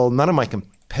like, well, none of my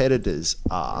competitors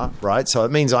are, right? So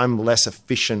it means I'm less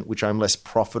efficient, which I'm less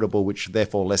profitable, which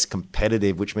therefore less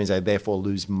competitive, which means I therefore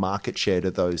lose market share to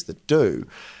those that do.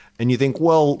 And you think,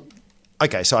 well,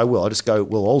 okay, so I will. I'll just go,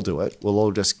 we'll all do it. We'll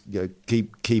all just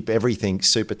keep everything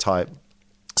super tight,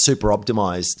 super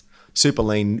optimized, super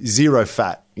lean, zero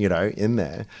fat, in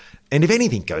there. And if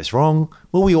anything goes wrong,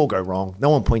 well, we all go wrong. No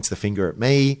one points the finger at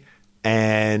me,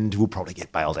 and we'll probably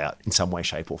get bailed out in some way,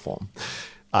 shape, or form.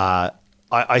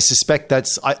 I suspect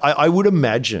I would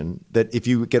imagine that if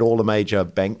you get all the major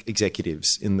bank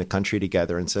executives in the country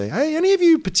together and say, hey, any of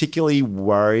you particularly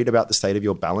worried about the state of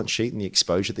your balance sheet and the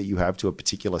exposure that you have to a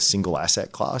particular single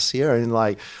asset class here? And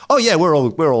like, oh yeah, we're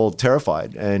all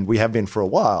terrified, and we have been for a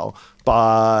while.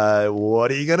 But what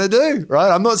are you going to do,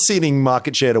 right? I'm not ceding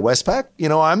market share to Westpac.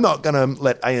 I'm not going to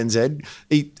let ANZ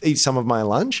eat some of my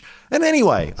lunch. And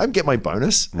anyway, I get my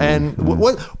bonus. And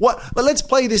what? Let's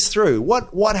play this through.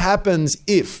 What happens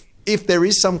if there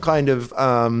is some kind of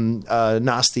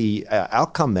nasty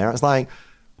outcome there? It's like,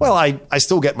 well, I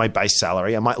still get my base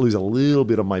salary. I might lose a little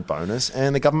bit of my bonus,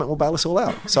 and the government will bail us all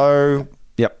out. So,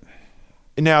 yep.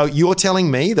 Now, you're telling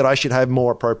me that I should have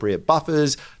more appropriate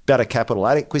buffers, better capital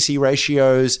adequacy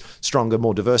ratios, stronger,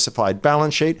 more diversified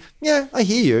balance sheet. Yeah, I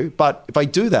hear you. But if I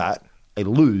do that, I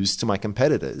lose to my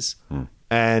competitors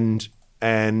and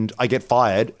I get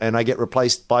fired and I get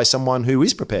replaced by someone who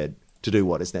is prepared to do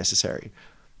what is necessary.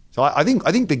 So I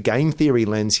think the game theory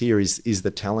lens here is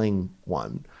the telling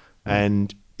one.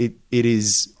 And it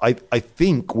is, I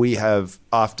think we have,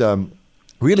 after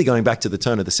really going back to the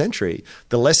turn of the century,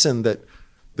 the lesson that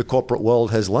the corporate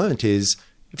world has learnt is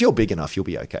if you're big enough, you'll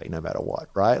be okay no matter what,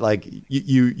 right? Like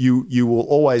you will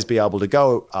always be able to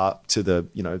go up to the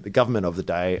government of the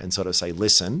day and sort of say,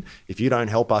 listen, if you don't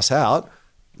help us out,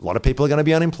 a lot of people are going to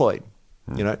be unemployed.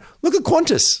 Look at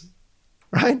Qantas,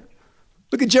 right?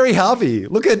 Look at Jerry Harvey.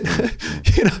 Look at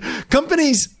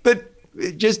companies that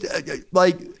just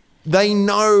like they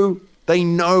know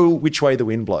which way the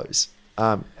wind blows,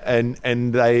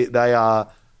 and they are.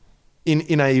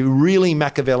 In a really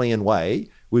Machiavellian way,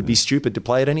 would be stupid to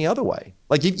play it any other way.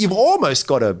 Like you've almost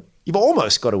got to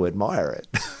admire it.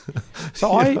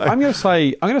 So I'm going to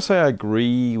say I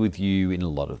agree with you in a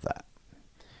lot of that,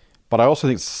 but I also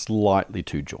think it's slightly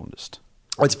too jaundiced.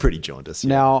 Oh, it's pretty jaundiced. Yeah.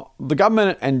 Now the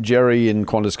government and Jerry and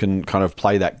Qantas can kind of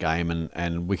play that game,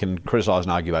 and we can criticise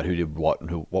and argue about who did what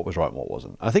and what was right and what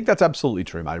wasn't. I think that's absolutely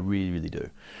true, mate. I really, really do.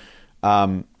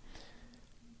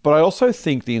 But I also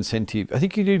think I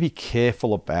think you need to be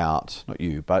careful about, not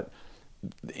you, but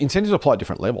incentives apply at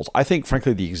different levels. I think,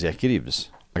 frankly, the executives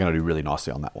are going to do really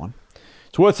nicely on that one.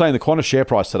 It's worth saying the Qantas share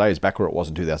price today is back where it was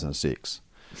in 2006.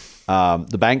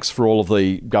 The banks, for all of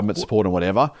the government support and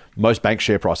whatever, most bank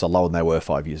share prices are lower than they were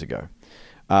 5 years ago.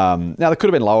 Now, they could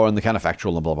have been lower in the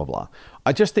counterfactual and blah, blah, blah.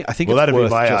 I think well, that'd be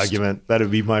my argument. That'd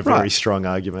be my very strong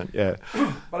argument, yeah.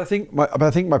 But I think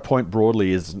my point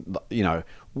broadly is,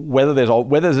 whether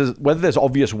there's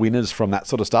obvious winners from that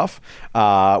sort of stuff,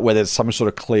 where there's some sort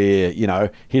of clear,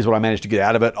 here's what I managed to get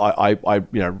out of it. I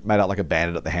made out like a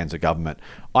bandit at the hands of government.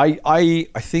 I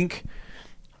think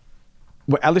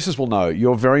our listeners will know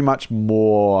you're very much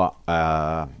more.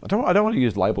 I don't want to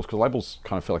use labels because labels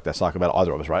kind of feel like they suck about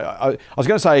either of us, right? I was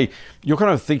going to say you're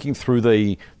kind of thinking through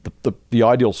the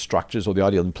ideal structures or the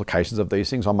ideal implications of these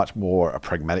things. I'm much more a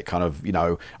pragmatic kind of,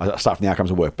 I start from the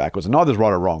outcomes and work backwards, and neither's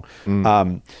right or wrong.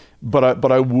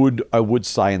 But I would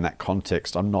say in that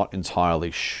context, I'm not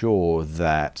entirely sure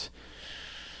that.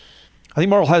 I think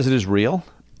moral hazard is real.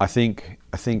 I think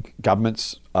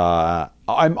governments.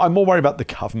 I'm more worried about the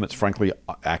governments, frankly,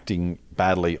 acting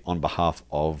badly on behalf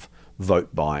of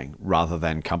vote buying rather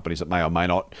than companies that may or may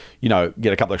not,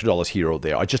 get a couple extra dollars here or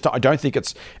there. I don't think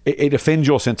it offends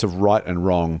your sense of right and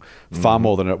wrong far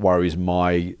more than it worries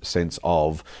my sense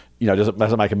of does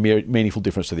it make a meaningful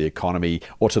difference to the economy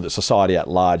or to the society at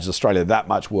large? Is Australia that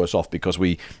much worse off because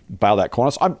we bailed out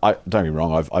Qantas? Don't get me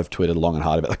wrong, I've tweeted long and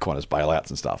hard about the Qantas bailouts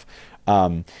and stuff.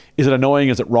 Is it annoying?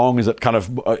 Is it wrong? Is it kind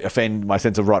of offend my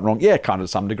sense of right and wrong? Yeah, kind of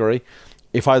to some degree.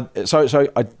 I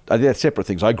did separate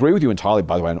things. I agree with you entirely,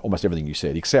 by the way, on almost everything you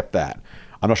said, except that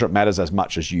I'm not sure it matters as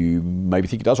much as you maybe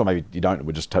think it does, or maybe you don't.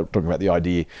 We're just talking about the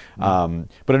idea. But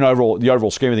in the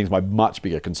overall scheme of things, my much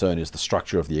bigger concern is the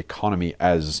structure of the economy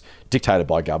as dictated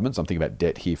by governments. I'm thinking about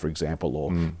debt here, for example,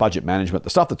 or budget management, the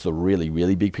stuff that's the really,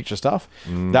 really big picture stuff.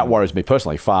 That worries me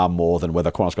personally far more than whether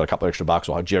Qantas got a couple of extra bucks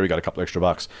or Jerry got a couple of extra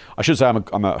bucks. I should say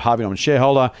I'm a Harvey Norman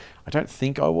shareholder. I don't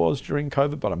think I was during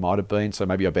COVID, but I might have been. So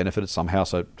maybe I benefited somehow.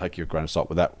 So take your grain of salt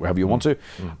with that, wherever you want to.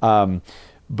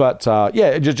 But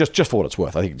just for what it's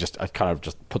worth, I think I kind of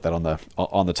just put that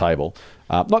on the table.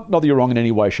 Not that you're wrong in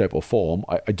any way, shape, or form.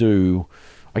 I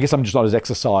guess I'm just not as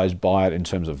exercised by it in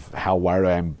terms of how worried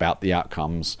I am about the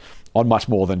outcomes on much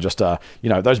more than just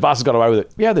those bastards got away with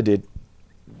it. Yeah, they did.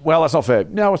 Well, that's not fair.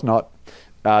 No, it's not.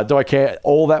 Do I care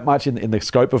all that much in the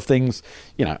scope of things?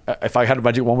 If I had a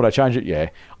budget one, would I change it? Yeah.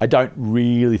 I don't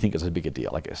really think it's a big a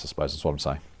deal, I suppose is what I'm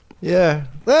saying. Yeah.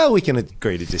 Well, we can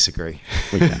agree to disagree.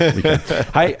 We can.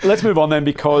 Hey, let's move on then,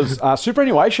 because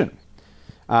superannuation,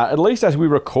 at least as we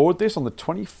record this on the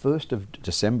 21st of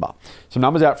December, some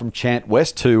numbers out from Chant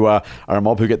West, who are a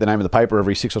mob who get the name of the paper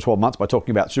every 6 or 12 months by talking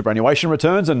about superannuation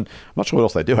returns, and I'm not sure what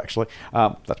else they do, actually.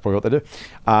 That's probably what they do.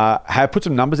 Have put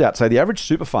some numbers out. Say the average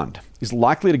super fund is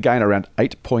likely to gain around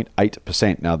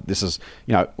 8.8%. Now, this is,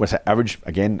 what's average?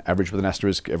 Again, average with an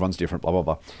asterisk. Everyone's different, blah, blah,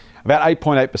 blah. About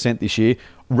 8.8% this year,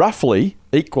 roughly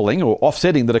equaling or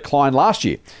offsetting the decline last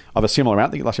year of a similar amount.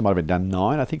 I think last year might have been down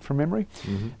 9, I think, from memory.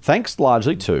 Thanks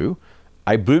largely to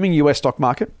a booming US stock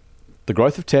market, the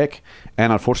growth of tech,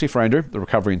 and unfortunately for Andrew, the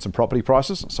recovery in some property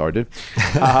prices. Sorry, dude.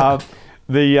 I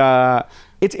don't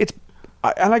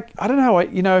know.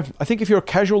 I think if you're a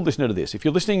casual listener to this, if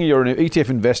you're listening, you're an ETF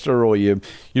investor or you're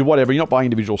whatever, you're not buying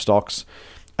individual stocks.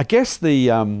 I guess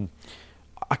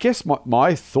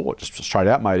my thought, just straight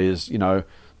out, mate, is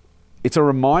it's a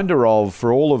reminder of,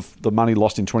 for all of the money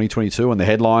lost in 2022 and the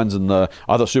headlines and the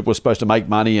other super was supposed to make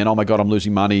money and oh my God, I'm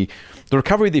losing money. The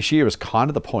recovery this year is kind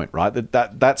of the point, right?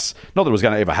 That's not that it was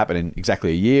going to ever happen in exactly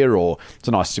a year, or it's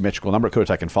a nice symmetrical number. It could have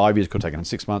taken 5 years, it could have taken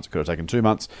 6 months, it could have taken 2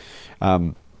 months.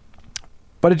 But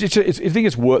I think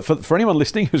it's worth, for anyone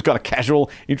listening who's got a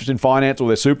casual interest in finance or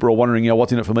their super, or wondering,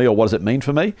 what's in it for me or what does it mean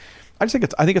for me? I think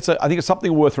it's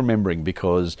something worth remembering,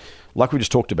 because, like we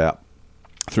just talked about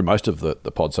through most of the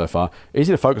pod so far,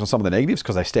 easy to focus on some of the negatives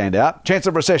because they stand out. Chance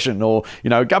of recession, or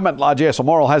government large yes, or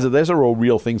moral hazard. Those are all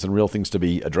real things and real things to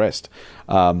be addressed.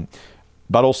 But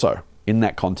also, in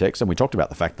that context, and we talked about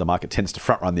the fact that the market tends to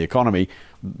front run the economy,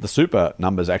 the super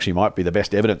numbers actually might be the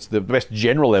best evidence, the best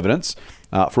general evidence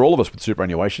for all of us with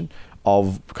superannuation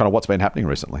of kind of what's been happening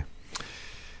recently.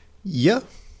 Yeah.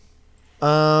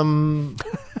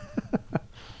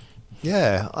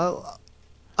 Yeah.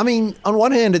 I mean, on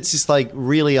one hand, it's just like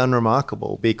really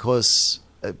unremarkable, because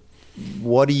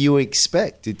what do you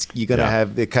expect? You're going to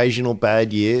have the occasional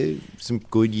bad year, some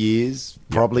good years,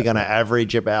 probably going to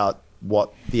average about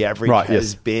what the average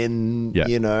has been,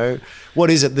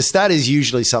 What is it? The stat is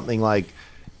usually something like,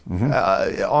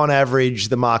 on average,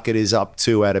 the market is up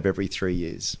 2 out of every 3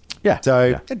 years. Yeah.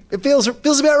 So it feels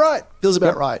about right.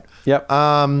 Right. Yep.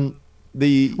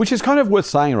 Which is kind of worth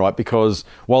saying, right? Because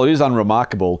while it is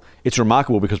unremarkable, it's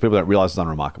remarkable because people don't realise it's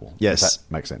unremarkable. Yes. If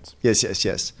that makes sense.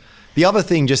 Yes. The other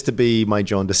thing, just to be my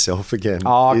jaundiced self again.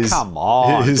 Oh, come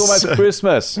on. It's almost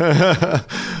Christmas.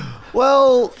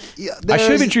 Well, I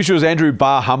should have introduced you as Andrew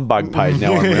Bar Humbug page.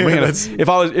 Now I'm remembering it. If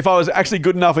I was actually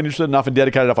good enough and interested enough and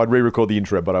dedicated enough, I'd re-record the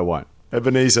intro, but I won't.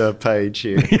 Ebenezer page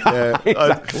here. Yeah,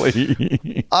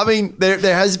 exactly. I mean,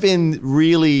 there has been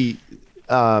really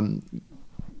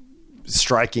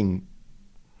striking.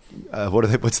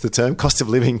 What's the term? Cost of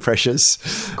living pressures.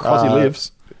 Cosy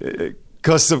lives.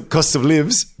 Cost of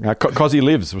lives. Cosy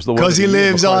lives was the word. Cosy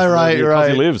lives. Right.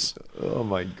 Cosy lives. Oh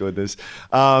my goodness.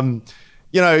 The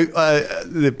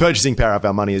purchasing power of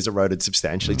our money has eroded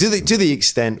substantially to the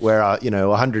extent where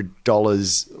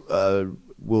 $100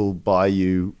 will buy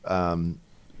you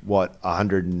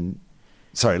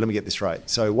sorry, let me get this right.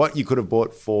 So what you could have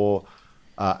bought for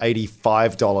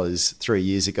 $85 3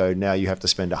 years ago, now you have to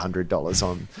spend $100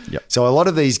 on. Yep. So a lot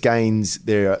of these gains,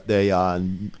 they are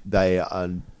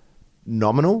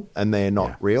nominal and they're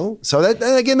not real. So that,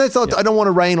 and again, that's not, I don't want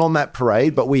to rain on that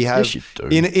parade, but we have Yes, you do.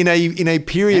 in a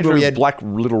period where we had black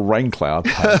little rain cloud.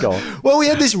 well, we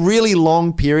had this really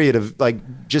long period of like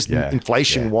just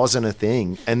inflation wasn't a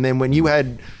thing, and then when you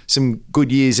had some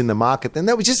good years in the market, then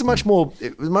that was just much more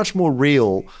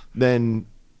real than.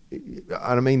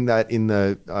 I don't mean that in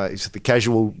it's the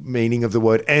casual meaning of the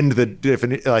word and the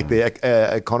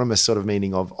the economist sort of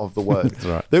meaning of the word. That's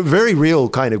right. They're very real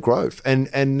kind of growth, and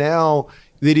now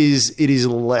it is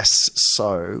less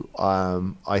so.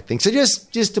 I think so.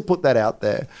 Just to put that out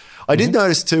there, I did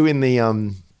notice too in the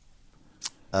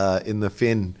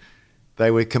Fin,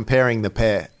 they were comparing the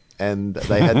pair. And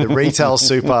they had the retail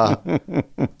super.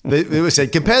 They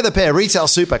said, compare the pair. Retail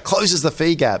super closes the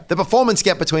fee gap. The performance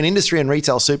gap between industry and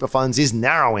retail super funds is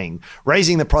narrowing,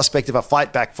 raising the prospect of a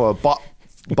fight back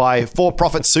by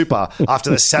for-profit super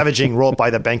after the savaging wrought by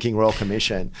the Banking Royal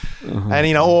Commission.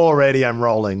 And, already I'm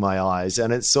rolling my eyes.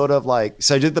 And it's sort of like,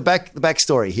 so the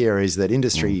backstory here is that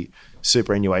industry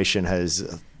superannuation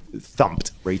has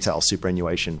thumped retail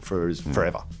superannuation for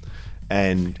forever.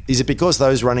 And is it because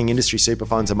those running industry super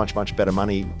funds are much, much better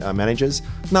money managers?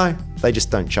 No, they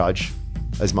just don't charge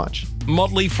as much.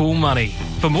 Motley Fool Money.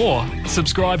 For more,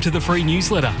 subscribe to the free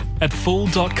newsletter at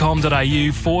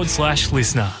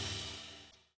fool.com.au/listener.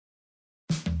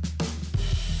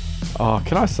 Oh,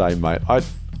 can I say, mate,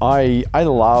 I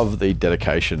love the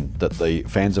dedication that the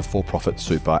fans of for-profit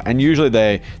super, and usually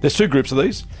there's two groups of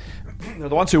these. They're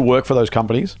the ones who work for those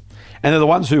companies, and they're the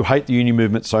ones who hate the union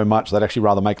movement so much they'd actually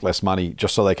rather make less money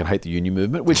just so they can hate the union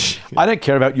movement, which I don't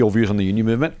care about your views on the union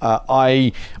movement.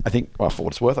 I think, well, for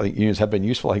what it's worth, I think unions have been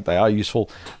useful. I think they are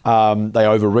useful. They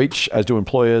overreach, as do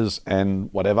employers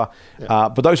and whatever.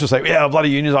 But those who say, bloody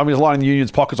unions, I'm just lining the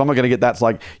unions' pockets, I'm not going to get that. It's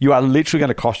like, you are literally going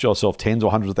to cost yourself tens or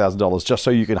hundreds of thousands of dollars just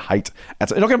so you can hate. You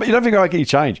don't think you're going to make any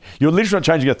change. You're literally not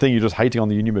changing a thing, you're just hating on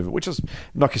the union movement, which is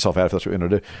knock yourself out if that's what you're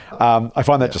going to do. I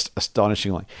find that just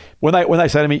astonishingly. When they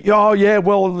say to me,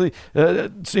 the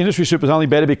industry super is only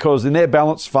better because in their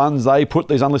balanced funds, they put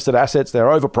these unlisted assets, they're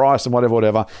overpriced and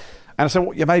whatever. And I say,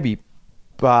 well, yeah, maybe,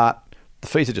 but the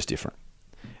fees are just different.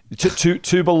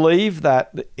 To believe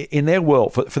that in their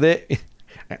world, for their,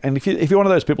 and if you're one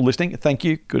of those people listening, thank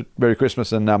you, good, Merry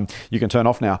Christmas, and you can turn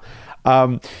off now.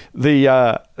 When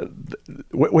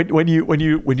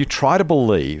you try to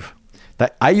believe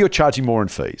that you're charging more in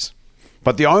fees,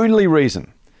 but the only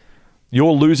reason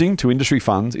you're losing to industry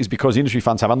funds is because industry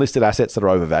funds have unlisted assets that are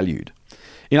overvalued.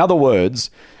 In other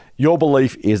words, your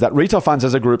belief is that retail funds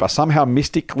as a group are somehow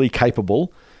mystically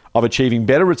capable of achieving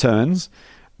better returns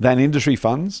than industry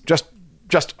funds. Just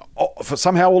for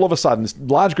somehow all of a sudden, this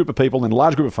large group of people in a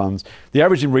large group of funds, the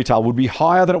average in retail would be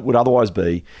higher than it would otherwise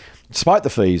be, despite the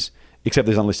fees, except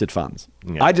there's unlisted funds.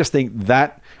 Yeah. I just think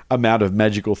that amount of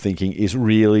magical thinking is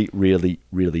really, really,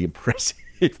 really impressive.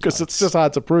 Because it's just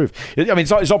hard to prove. I mean,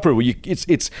 it's not provable.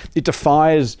 It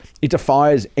defies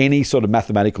any sort of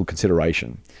mathematical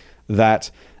consideration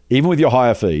that even with your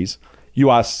higher fees,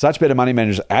 you are such better money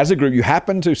managers as a group. You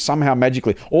happen to somehow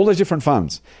magically, all those different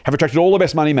funds have attracted all the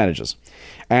best money managers,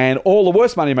 and all the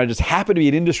worst money managers happen to be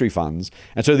in industry funds.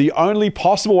 And so the only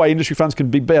possible way industry funds can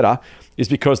be better is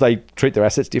because they treat their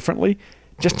assets differently.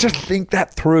 Just think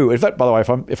that through. In fact, by the way,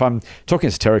 if I'm talking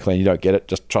esoterically and you don't get it,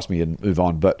 just trust me and move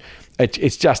on. But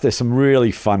it's just, there's some really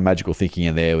fun magical thinking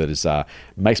in there that is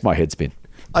makes my head spin.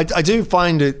 I do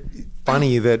find it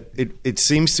funny that it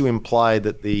seems to imply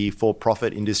that the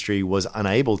for-profit industry was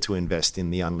unable to invest in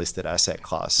the unlisted asset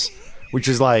class, which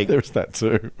is like, there's that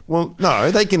too. Well, no,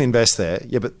 they can invest there,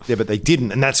 but they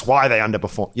didn't, and that's why they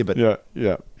underperformed.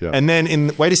 Yeah. And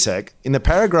then wait a sec, in the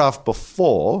paragraph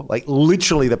before, like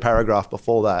literally the paragraph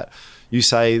before that, you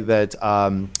say that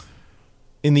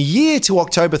in the year to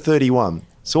October 31.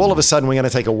 So all of a sudden, we're going to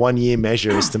take a 1 year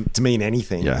measure as to mean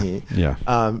anything here.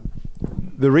 Yeah.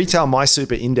 The retail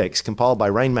MySuper index compiled by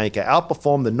Rainmaker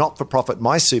outperformed the not-for-profit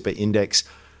MySuper index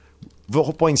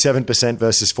 4.7%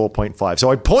 versus 4.5%.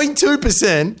 So a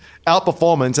 0.2%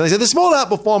 outperformance. And they said the small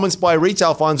outperformance by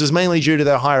retail funds was mainly due to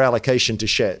their higher allocation to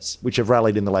shares, which have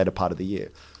rallied in the later part of the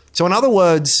year. So in other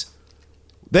words,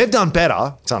 they've done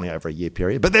better. It's only over a year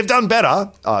period, but they've done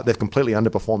better. They've completely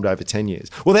underperformed over 10 years.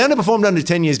 Well, they underperformed under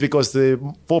 10 years because the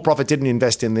for-profit didn't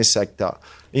invest in this sector.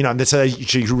 So you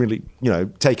should really,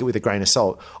 take it with a grain of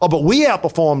salt. Oh, but we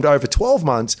outperformed over 12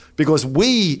 months because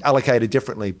we allocated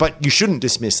differently. But you shouldn't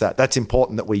dismiss that. That's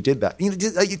important that we did that.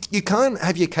 You can't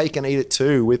have your cake and eat it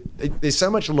too. There's so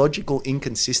much logical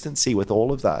inconsistency with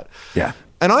all of that. Yeah.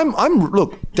 And I'm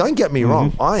look, don't get me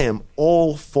wrong. I am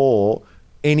all for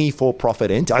any for-profit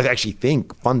entity. I actually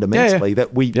think fundamentally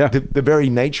that the very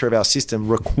nature of our system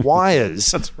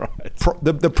requires That's right.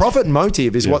 The profit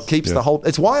motive is what keeps the whole.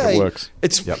 It's why it works.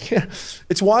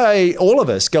 It's why all of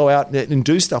us go out and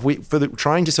do stuff.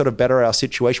 Trying to sort of better our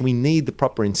situation. We need the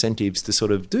proper incentives to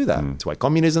sort of do that. It's why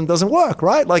communism doesn't work,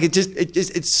 right? Like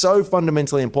it's so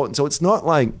fundamentally important. So it's not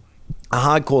like a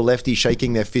hardcore lefty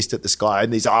shaking their fist at the sky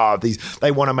and these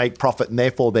they want to make profit and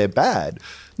therefore they're bad.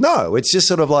 No, it's just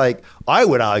sort of like, I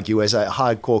would argue as a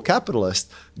hardcore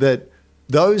capitalist that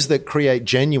those that create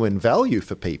genuine value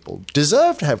for people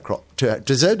deserve to have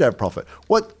profit.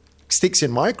 What sticks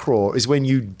in my craw is when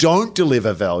you don't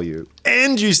deliver value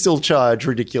and you still charge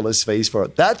ridiculous fees for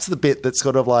it. That's the bit that's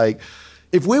sort of like,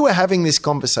 if we were having this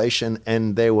conversation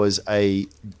and there was a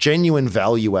genuine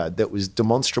value add that was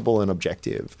demonstrable and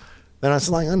objective, then I was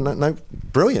like, oh, no,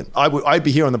 brilliant. I'd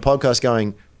be here on the podcast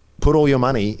going, put all your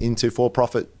money into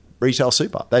for-profit retail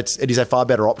super. It is a far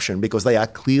better option because they are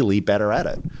clearly better at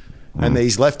it. And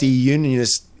these lefty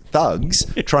unionist thugs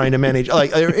trying to manage, like,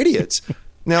 they're idiots.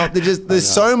 Now, there's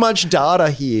so much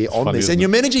data here on this, and you're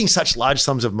managing such large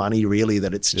sums of money, really,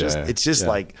 that it's just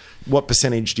like, what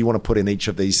percentage do you want to put in each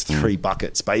of these 3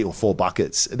 buckets, or 4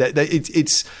 buckets?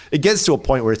 It gets to a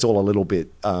point where it's all a little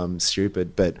bit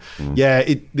stupid. But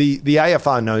the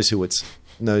AFR knows who its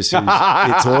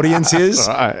audience is,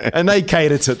 right. And they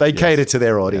cater to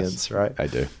their audience, right?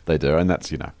 They do, and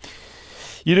that's,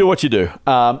 you do what you do.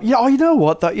 You know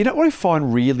what? Though, what I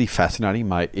find really fascinating,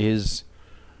 mate, is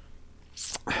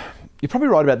you're probably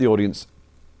right about the audience.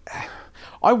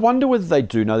 I wonder whether they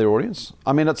do know their audience.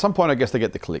 I mean, at some point, I guess they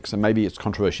get the clicks, and maybe it's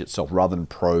controversy itself rather than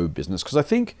pro-business. Because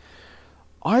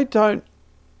maybe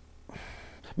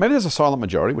there's a silent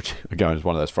majority, which again is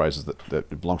one of those phrases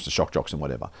that belongs to shock jocks and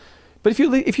whatever. But if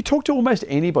you talk to almost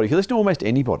anybody, if you listen to almost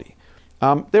anybody,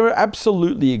 there are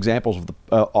absolutely examples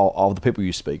of the people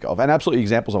you speak of, and absolutely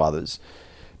examples of others.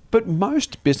 But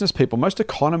most business people, most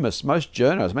economists, most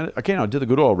journalists, I mean, again, I do the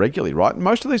good oil regularly, right? And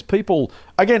most of these people,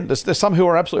 again, there's some who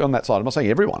are absolutely on that side. I'm not saying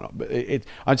everyone.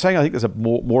 I'm saying I think there's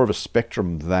more of a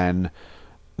spectrum than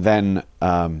they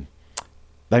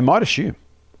might assume,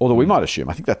 or that we might assume.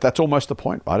 I think that's almost the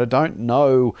point, right? I don't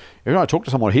know. If I talk to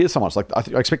someone, hear someone, it's like,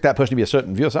 I expect that person to be a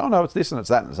certain view. I say, oh, no, it's this and it's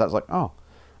that and it's that. It's like, oh,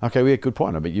 okay, we had a good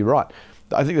point. But you're right.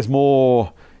 I think there's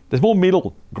more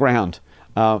middle ground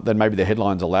than maybe the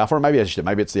headlines allow for. Maybe, as you said,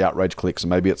 maybe it's the outrage clicks, and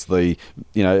maybe it's the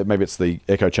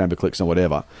echo chamber clicks and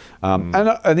whatever. And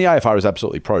the AFR is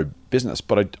absolutely pro-business,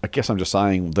 but I guess I'm just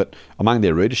saying that among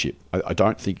their readership, I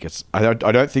don't think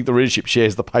the readership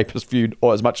shares the paper's view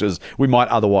or as much as we might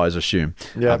otherwise assume.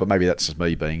 Yeah. But maybe that's just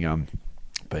me being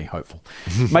hopeful.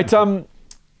 Mate,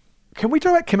 can we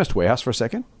talk about Chemist Warehouse for a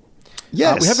second?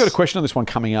 Yes. We have got a question on this one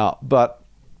coming up, but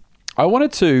I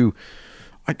wanted to.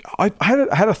 I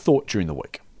had a thought during the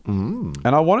week, and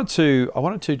I wanted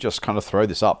to just kind of throw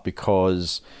this up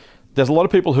because there's a lot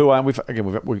of people who are. We've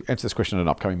answered this question in an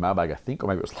upcoming mailbag, I think, or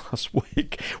maybe it was last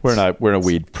week. We're in a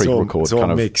weird pre-record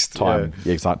kind of mixed time.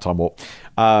 Yeah, time warp.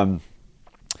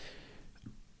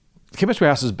 Chemist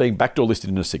Warehouse is being backdoor listed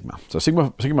into Sigma. So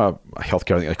Sigma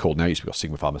Healthcare, I think they're called now. It used to be called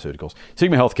Sigma Pharmaceuticals.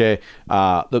 Sigma Healthcare.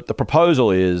 The proposal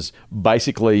is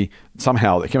basically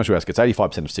somehow the Chemist Warehouse gets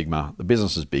 85% of Sigma. The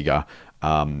business is bigger.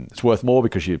 It's worth more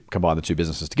because you combine the two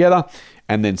businesses together.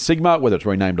 And then Sigma, whether it's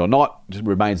renamed or not, just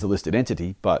remains the listed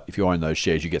entity. But if you own those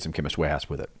shares, you get some Chemist Warehouse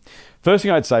with it. First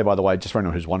thing I'd say, by the way, just for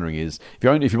anyone who's wondering, is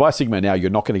if you buy Sigma now, you're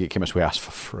not going to get Chemist Warehouse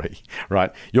for free,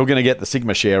 right? You're going to get the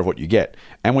Sigma share of what you get.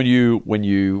 And when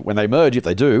they merge, if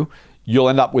they do, you'll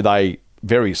end up with a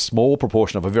very small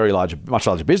proportion of a much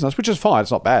larger business, which is fine.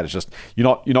 It's not bad. It's just you're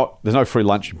not. There's no free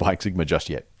lunch buying Sigma just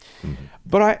yet. Mm-hmm.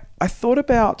 But I thought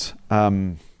about.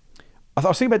 I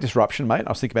was thinking about disruption, mate. I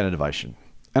was thinking about innovation.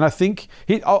 And I think,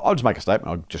 I'll just make a statement.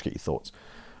 I'll just get your thoughts.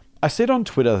 I said on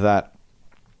Twitter that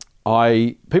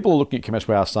people are looking at Chemist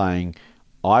Warehouse saying,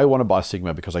 I want to buy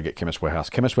Sigma because I get Chemist Warehouse.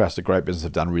 Chemist Warehouse is a great business,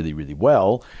 have done really, really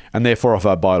well. And therefore, if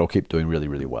I buy it, I'll keep doing really,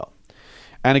 really well.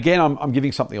 And again, I'm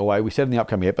giving something away. We said in the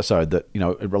upcoming episode that,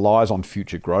 it relies on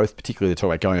future growth, particularly to talk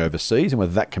about going overseas, and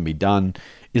whether that can be done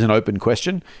is an open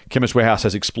question. Chemist Warehouse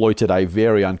has exploited a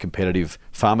very uncompetitive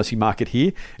pharmacy market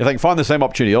here. If they can find the same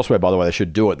opportunity elsewhere, by the way, they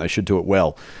should do it, and they should do it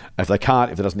well. If they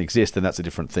can't, if it doesn't exist, then that's a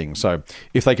different thing. So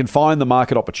if they can find the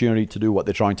market opportunity to do what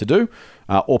they're trying to do,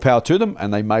 all power to them,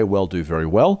 and they may well do very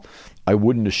well. I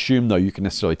wouldn't assume, though, you can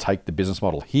necessarily take the business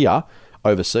model here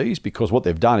overseas, because what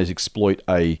they've done is exploit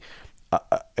an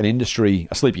industry,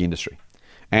 a sleepy industry.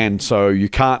 And so you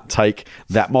can't take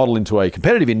that model into a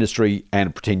competitive industry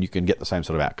and pretend you can get the same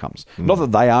sort of outcomes. Not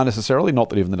that they are necessarily, not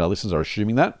that even that our listeners are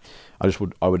assuming that. I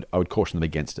would caution them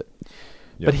against it.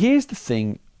 Yep. But here's the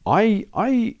thing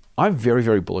I'm very,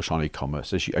 very bullish on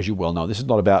e-commerce, as you well know. This is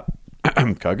not about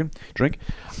Kogan, drink.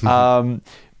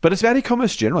 But it's about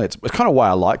e-commerce generally. It's kind of why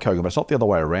I like Kogan, but it's not the other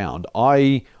way around.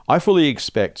 I fully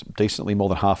expect decently more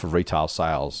than half of retail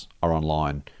sales are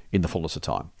online in the fullness of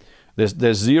time.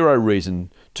 There's zero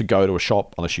reason to go to a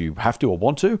shop unless you have to or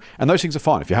want to, and those things are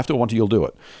fine. If you have to or want to, you'll do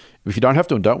it. If you don't have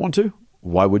to and don't want to,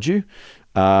 why would you?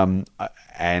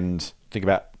 And think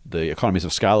about the economies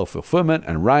of scale of fulfillment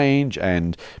and range.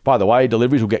 And by the way,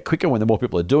 deliveries will get quicker when the more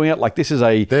people are doing it. Like this is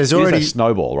a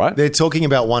snowball, right? They're talking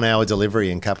about 1 hour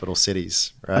delivery in capital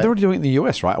cities, right? And they're already doing it in the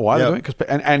US, right? Why are they doing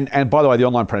it? And by the way, the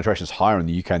online penetration is higher in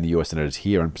the UK and the US than it is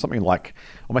here, and something like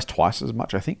almost twice as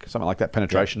much, I think, something like that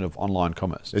penetration of online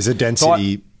commerce. There's a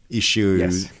density issue,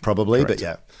 probably, correct. But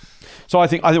yeah. So I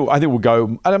think we'll go,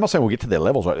 and I'm not saying we'll get to their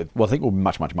levels, right? Well, I think we'll be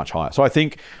much, much, much higher. So I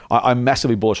think I'm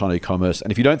massively bullish on e-commerce.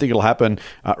 And if you don't think it'll happen,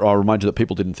 I'll remind you that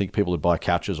people didn't think people would buy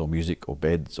couches or music or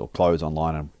beds or clothes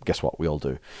online. And guess what? We all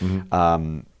do.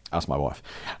 Ask my wife.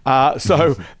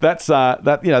 So that's I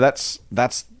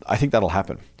think that'll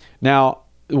happen. Now,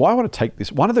 why I want to take this,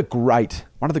 one of the great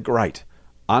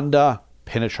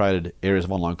under-penetrated areas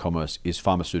of online commerce is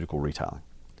pharmaceutical retailing.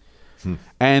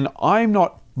 And I'm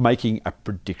not making a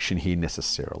prediction here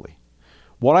necessarily.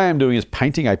 What I am doing is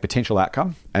painting a potential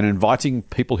outcome and inviting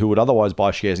people who would otherwise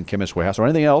buy shares in Chemist Warehouse or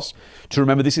anything else to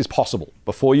remember this is possible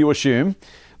before you assume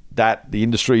that the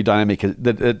industry dynamic,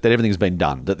 that everything's been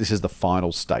done, that this is the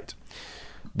final state.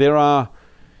 There are,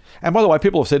 and by the way,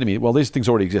 people have said to me, well, these things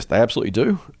already exist. They absolutely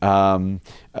do.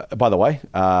 By the way,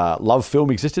 Love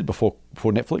Film existed before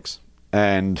Netflix.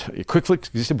 And QuickFlix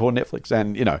existed before Netflix,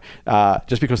 and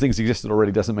just because things existed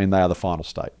already doesn't mean they are the final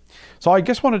state. So I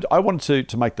guess I wanted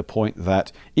to make the point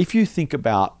that if you think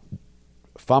about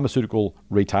pharmaceutical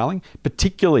retailing,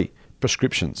 particularly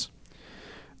prescriptions,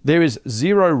 there is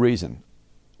zero reason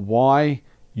why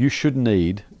you should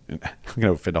need, I'm going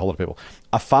to offend a whole lot of people,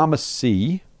 a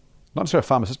pharmacy, not necessarily a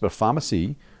pharmacist, but a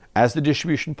pharmacy as the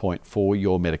distribution point for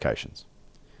your medications.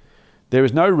 There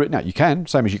is no... Now, you can,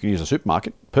 same as you can use a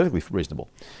supermarket, perfectly reasonable.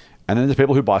 And then there's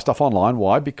people who buy stuff online.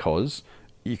 Why? Because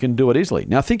you can do it easily.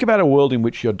 Now, think about a world in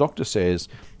which your doctor says,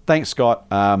 thanks, Scott,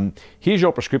 here's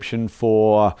your prescription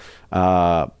for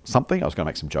something. I was going to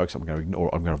make some jokes. I'm going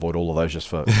to avoid all of those just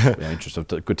for the interest of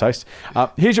good taste.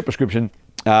 Here's your prescription.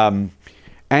 And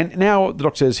now the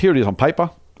doctor says, here it is on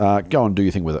paper. Go and do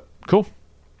your thing with it. Cool.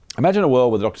 Imagine a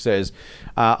world where the doctor says,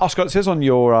 Scott, it says on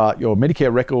your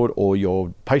Medicare record or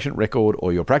your patient record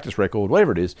or your practice record,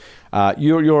 whatever it is,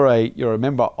 you're a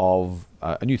member of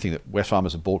a new thing that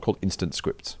Wesfarmers have bought called Instant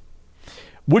Scripts.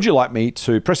 Would you like me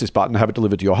to press this button and have it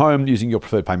delivered to your home using your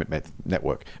preferred payment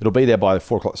network? It'll be there by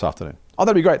 4 o'clock this afternoon. Oh,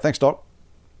 that'd be great. Thanks, Doc.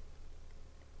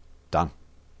 Done.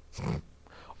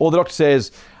 Or the doctor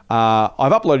says,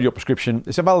 I've uploaded your prescription.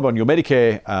 It's available on your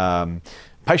Medicare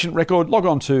patient record. Log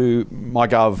on to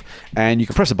MyGov and you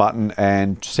can press a button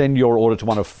and send your order to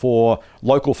one of 4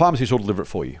 local pharmacies who will deliver it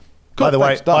for you. Cool,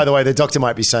 by the way, the doctor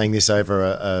might be saying this over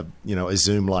a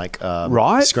Zoom-like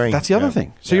screen. That's the other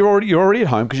thing. So you're already at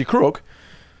home because you're crook,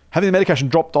 having the medication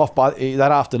dropped off by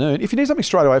that afternoon. If you need something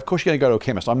straight away, of course you're going to go to a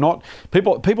chemist. I'm not.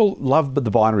 People love the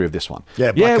binary of this one.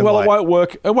 Yeah. Well, it won't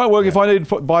work. It won't work if I need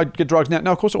to get drugs now.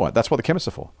 No, of course it won't. That's what the chemists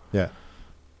are for. Yeah.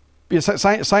 Yeah,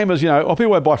 same as, people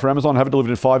won't buy from Amazon and have it delivered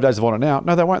in 5 days. They want it now.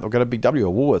 No, they won't. They'll go to Big W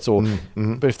or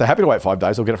Woolworths. But if they're happy to wait 5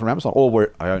 days, they'll get it from Amazon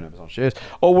or I own Amazon shares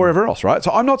or wherever else, right?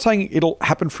 So I'm not saying it'll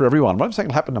happen for everyone. I'm not saying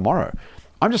it'll happen tomorrow.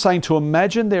 I'm just saying to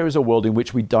imagine there is a world in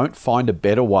which we don't find a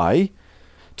better way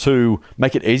to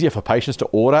make it easier for patients to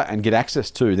order and get access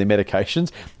to their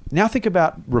medications. Now think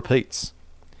about repeats,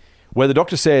 where the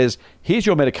doctor says, here's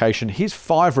your medication, here's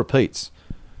 5 repeats.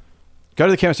 Go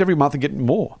to the chemist every month and get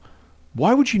more.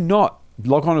 Why would you not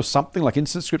log on to something like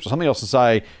Instant Scripts or something else and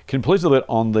say, can you please deliver it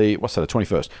on the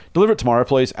 21st? Deliver it tomorrow,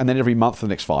 please, and then every month for the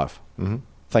next 5.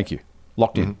 Thank you.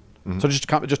 Locked in. So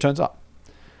it just turns up.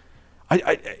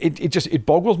 It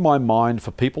boggles my mind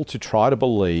for people to try to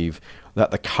believe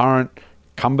that the current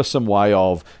cumbersome way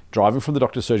of driving from the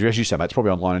doctor's surgery, as you said, mate, it's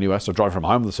probably online anyway, so driving from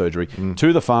home to the surgery,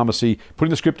 to the pharmacy,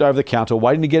 putting the script over the counter,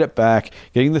 waiting to get it back,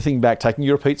 getting the thing back, taking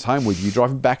your repeats home with you,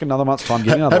 driving back another month's time,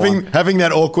 getting another one. Having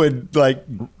that awkward,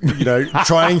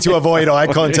 trying to avoid eye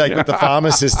contact with the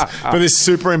pharmacist for this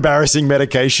super embarrassing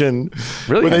medication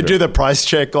Really, where Andrew? they do the price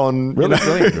check on... Really,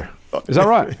 Andrew? Is that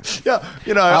right? Yeah,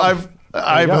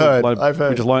 I've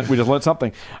heard. We just learned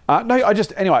something.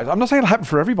 Anyway, I'm not saying it'll happen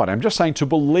for everybody. I'm just saying to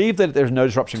believe that there's no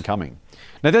disruption coming.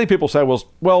 Now, the only people say,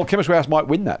 well, Chemist Warehouse might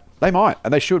win that. They might,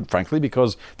 and they should, frankly,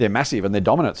 because they're massive and they're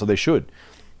dominant, so they should.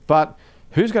 But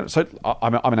who's going to? So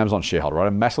I'm an Amazon shareholder, right?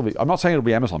 I'm not saying it'll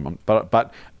be Amazon,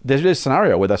 but there's this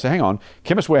scenario where they say, hang on,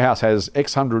 Chemist Warehouse has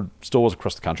X hundred stores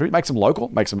across the country. It makes them local,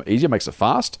 makes them easier, makes it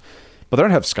fast. But they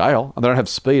don't have scale and they don't have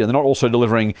speed, and they're not also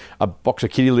delivering a box of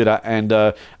kitty litter and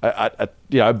a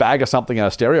bag of something and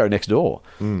a stereo next door.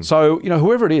 So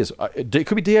whoever it is, it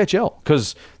could be DHL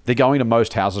because they're going to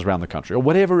most houses around the country or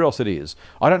whatever else it is.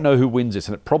 I don't know who wins this,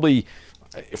 and it probably,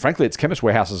 frankly, it's Chemist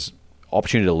Warehouse's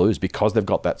opportunity to lose because they've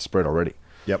got that spread already.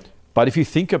 Yep. But if you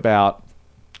think about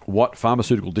what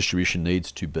pharmaceutical distribution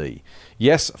needs to be.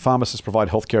 Yes, pharmacists provide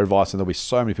healthcare advice, and there'll be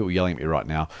so many people yelling at me right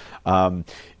now.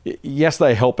 Yes,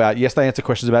 they help out. Yes, they answer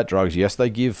questions about drugs. Yes, they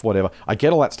give whatever. I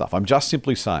get all that stuff. I'm just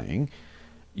simply saying,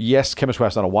 yes, Chemist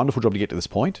Warehouse has done a wonderful job to get to this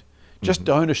point. Just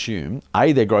don't assume,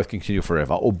 A, their growth can continue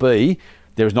forever, or B,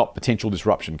 there is not potential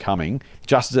disruption coming,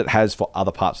 just as it has for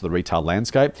other parts of the retail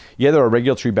landscape. Yeah, there are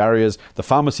regulatory barriers. The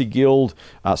Pharmacy Guild,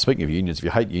 speaking of unions, if you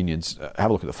hate unions, have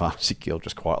a look at the Pharmacy Guild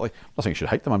just quietly. I'm not saying you should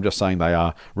hate them. I'm just saying they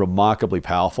are remarkably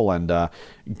powerful. And a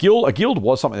guild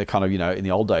was something that kind of, in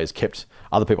the old days kept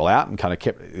other people out and kind of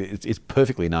kept, it's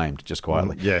perfectly named just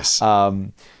quietly. Yes.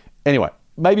 Anyway,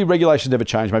 maybe regulations never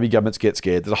change. Maybe governments get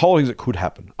scared. There's a whole thing that could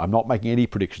happen. I'm not making any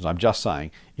predictions. I'm just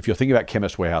saying, if you're thinking about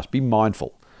Chemist Warehouse, be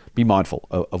mindful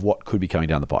of what could be coming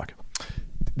down the pike.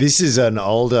 This is an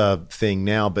older thing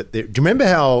now, but do you remember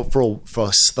how for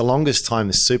the longest time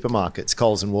the supermarkets,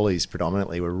 Coles and Woolies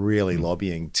predominantly, were really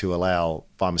lobbying to allow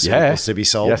pharmaceuticals to be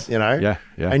sold? Yes. Yeah.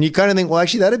 And you kind of think, well,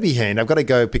 actually, that'd be handy. I've got to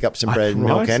go pick up some bread and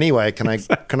milk anyway. Can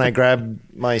I grab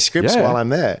my scripts while I'm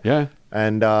there? Yeah.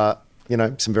 And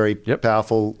some very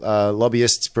powerful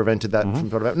lobbyists prevented that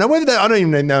from. Now, whether I don't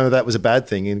even know that was a bad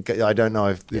thing, and I don't know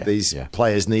if these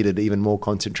players needed even more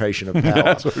concentration of power.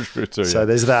 That's true too. So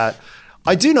there's that.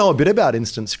 I do know a bit about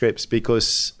Instant Scripts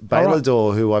because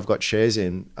Bailador, who I've got shares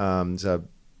in, is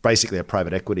basically a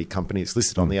private equity company. It's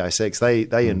listed on the ASX.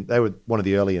 They were one of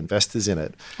the early investors in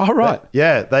it. Oh, right.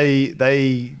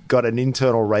 They got an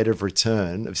internal rate of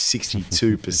return of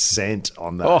 62%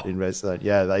 on that investment.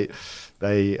 Yeah,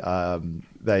 they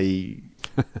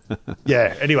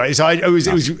anyway, so it was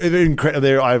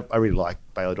incredible. I really like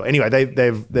Bailador. Anyway,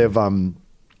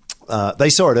 they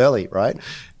saw it early, right?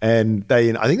 And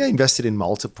I think they invested in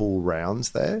multiple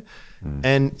rounds there.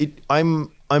 And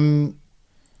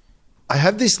I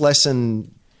have this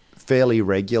lesson fairly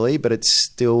regularly, but it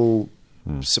still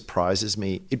surprises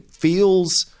me. It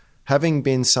feels, having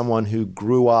been someone who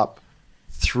grew up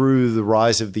through the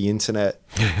rise of the internet,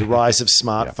 the rise of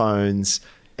smartphones,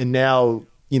 and now,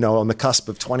 on the cusp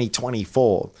of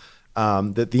 2024,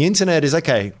 that the internet is,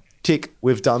 okay, tick,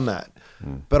 we've done that.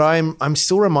 But I'm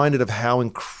still reminded of how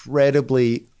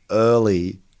incredibly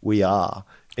early we are.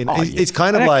 And it's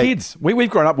kind of like kids. We've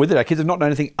grown up with it. Our kids have not known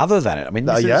anything other than it. I mean,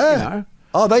 this is.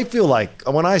 Oh, they feel like,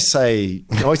 when I say,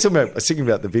 I was thinking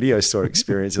about the video store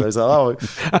experience. And I was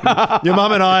like, your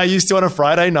mum and I used to on a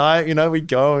Friday night, we'd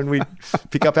go and we'd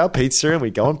pick up our pizza and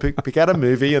we'd go and pick out a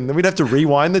movie, and then we'd have to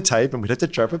rewind the tape and we'd have to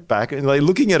drop it back, and like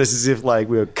looking at us as if like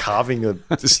we were carving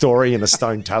the story in a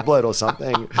stone tablet or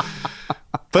something.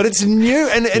 But it's new,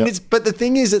 and but the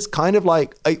thing is, it's kind of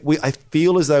like I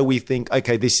feel as though we think,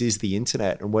 okay, this is the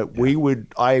internet, and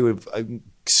I would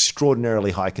extraordinarily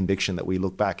high conviction that we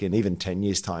look back in even 10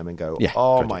 years time and go,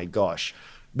 my gosh,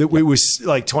 that we was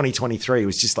like 2023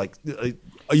 was just like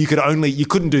you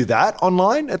couldn't do that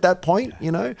online at that point,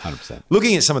 100%.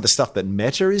 Looking at some of the stuff that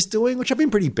Meta is doing, which I've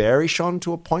been pretty bearish on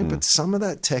to a point, but some of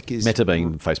that tech is Meta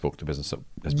being Facebook to business.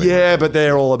 But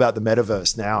they're all about the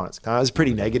metaverse now. I was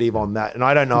pretty negative on that, and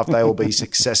I don't know if they will be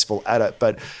successful at it,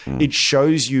 but it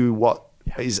shows you what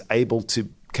is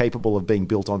capable of being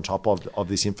built on top of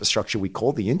this infrastructure we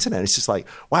call the internet. It's just like,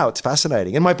 wow, it's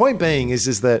fascinating. And my point being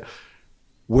is that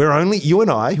we're only, you and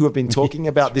I, who have been talking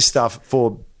about this stuff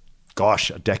for,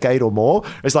 a decade or more,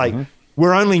 it's like,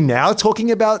 we're only now talking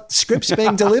about scripts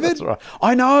being delivered. That's right.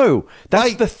 I know.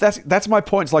 That's my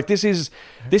point. It's like, this is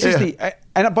the,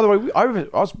 and by the way, I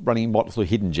was running Motley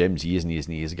Hidden Gems years and years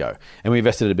and years ago, and we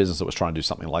invested in a business that was trying to do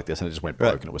something like this, and it just went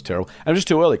broke, and it was terrible. And it was just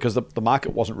too early because the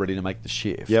market wasn't ready to make the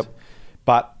shift. Yep.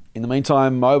 But in the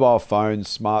meantime, mobile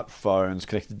phones, smartphones,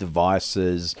 connected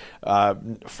devices,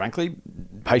 frankly,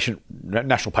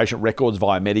 national patient records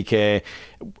via Medicare.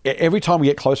 Every time we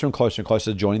get closer and closer and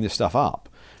closer to joining this stuff up.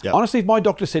 Yep. Honestly, if my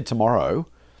doctor said tomorrow,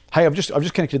 hey, I've just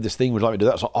connected this thing, would you like me to do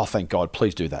that? So, thank God,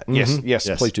 please do that. Yes,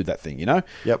 please do that thing, Yep.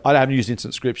 I haven't used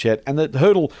Instant Scripts yet. And the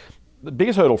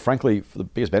biggest hurdle, frankly, the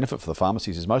biggest benefit for the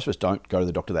pharmacies is most of us don't go to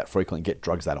the doctor that frequently and get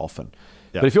drugs that often.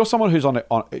 Yep. But if you're someone who's got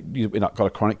a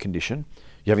chronic condition,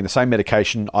 you're having the same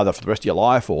medication either for the rest of your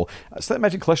life, or so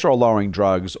imagine cholesterol lowering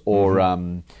drugs or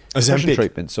depression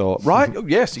treatments, or right?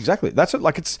 Yes, exactly. That's it.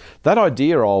 Like, it's that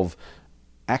idea of,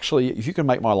 actually, if you can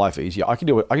make my life easier, I can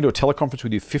do a teleconference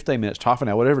with you, 15 minutes, half an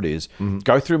hour, whatever it is,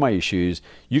 go through my issues.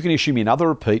 You can issue me another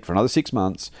repeat for another 6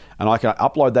 months, and I can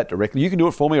upload that directly. You can do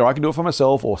it for me, or I can do it for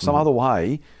myself, or some other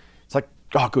way. It's like,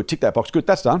 oh, good, tick that box. Good,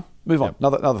 that's done. Move on.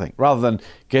 Another thing. Rather than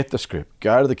get the script,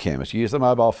 go to the chemist, use the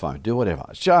mobile phone, do whatever.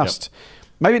 It's just,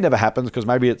 maybe it never happens because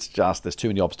maybe it's just there's too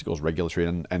many obstacles, regulatory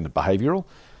and behavioural.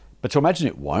 But to imagine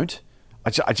it won't,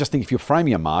 I just think if you're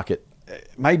framing a market,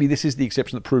 maybe this is the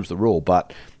exception that proves the rule,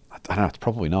 but I don't know, it's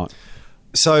probably not.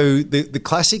 So the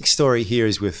classic story here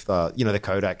is with the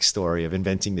Kodak story of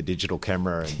inventing the digital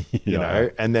camera,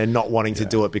 and and then not wanting to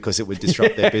do it because it would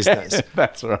disrupt their business.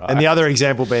 That's right. And the other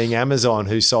example being Amazon,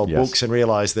 who sold books and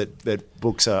realized that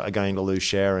books are going to lose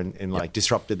share and like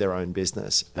disrupted their own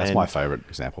business. That's my favorite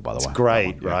example, by the way. It's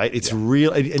great, right? It's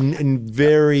real and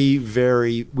very,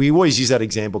 very. We always use that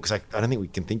example because I don't think we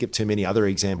can think of too many other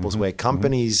examples where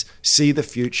companies see the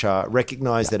future,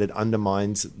 recognize that it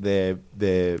undermines their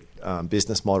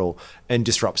business model and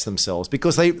disrupts themselves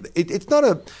because it's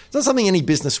not something any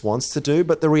business wants to do,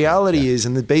 but the reality is,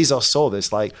 and the Bezos saw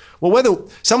this, like, well, whether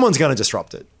someone's going to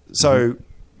disrupt it, so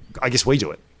I guess we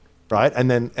do it, right? And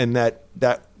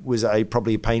that was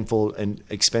probably a painful and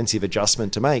expensive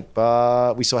adjustment to make,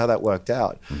 but we saw how that worked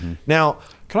out. Now,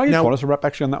 can I use Qantas to wrap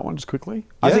actually on that one just quickly?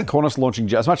 I think Qantas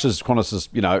launching, as much as Qantas is,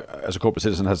 as a corporate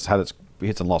citizen has had its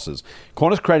hits and losses,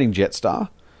 Qantas creating Jetstar,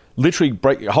 literally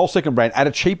break a whole second brand at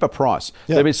a cheaper price.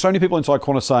 There have been so many people inside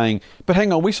Qantas saying, but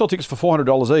hang on, we sell tickets for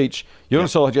 $400 each. You're going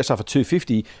to sell a Jetstar for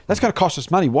 $250. That's going to cost us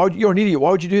money. You're an idiot.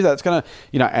 Why would you do that? It's going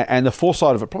to, and the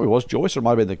foresight of it probably was Joyce, or it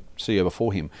might have been the CEO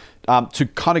before him, to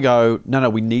kind of go, no,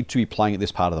 we need to be playing at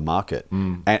this part of the market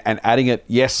and adding it.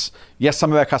 Yes,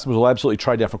 some of our customers will absolutely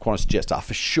trade down from Qantas to Jetstar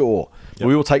for sure.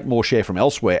 We will take more share from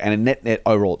elsewhere, and in net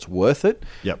overall, it's worth it.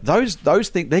 Those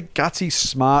things, they're gutsy,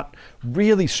 smart,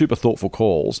 really super thoughtful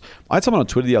calls. I had someone on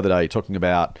Twitter the other day talking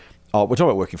about, we're talking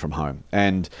about working from home,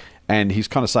 and he's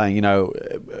kind of saying,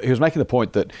 he was making the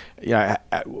point that,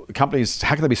 companies,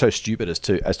 how can they be so stupid as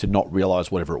to not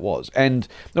realize whatever it was? And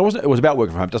it was about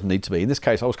working from home. It doesn't need to be. In this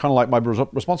case, I was kind of like, my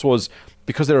response was,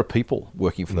 because there are people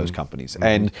working for those companies,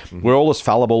 and we're all as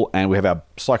fallible, and we have our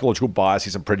psychological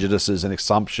biases and prejudices and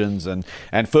assumptions and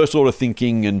first order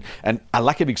thinking and a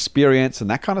lack of experience and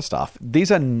that kind of stuff.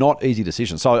 These are not easy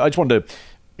decisions. So I just wanted to,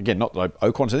 again, not that I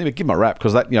owe Qantas anything, but give them a rap,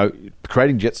 because that,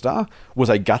 creating Jetstar was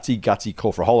a gutsy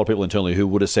call for a whole lot of people internally who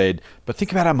would have said, but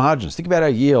think about our margins, think about our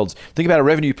yields, think about our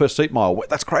revenue per seat mile.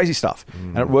 That's crazy stuff.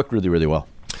 And it worked really, really well.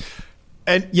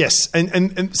 And yes,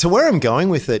 and so where I'm going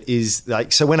with it is,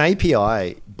 like, so when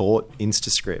API bought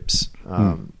InstaScripts,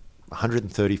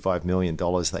 $135 million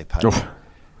they paid. Oof.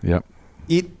 Yep.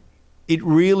 It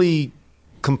really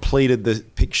completed the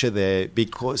picture there,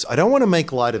 because I don't want to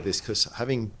make light of this, because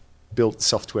having built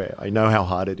software, I know how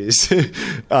hard it is.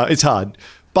 It's hard,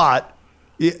 but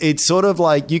it's sort of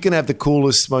like, you can have the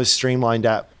coolest, most streamlined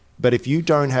app, but if you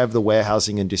don't have the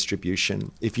warehousing and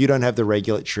distribution, if you don't have the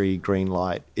regulatory green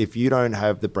light, if you don't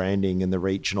have the branding and the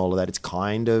reach and all of that, it's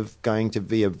kind of going to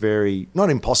be a very, not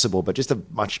impossible, but just a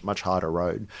much, much harder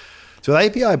road. So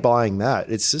with API buying that,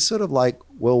 it's just sort of like,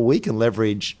 well, we can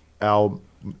leverage our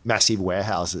massive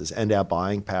warehouses and our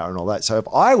buying power and all that. So if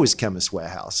I was Chemist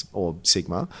Warehouse or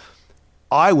Sigma,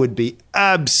 I would be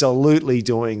absolutely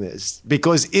doing this,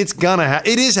 because it's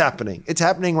it is happening. It's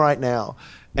happening right now.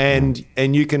 And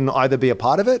you can either be a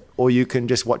part of it, or you can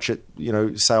just watch it,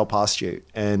 sail past you.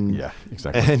 And yeah,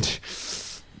 exactly. And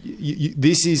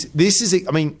this is.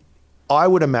 I mean, I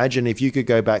would imagine if you could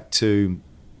go back to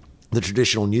the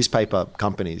traditional newspaper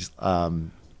companies,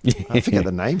 I forget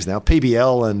the names now,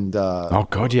 PBL and oh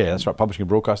god, yeah, that's right, Publishing and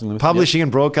Broadcasting Limited. Publishing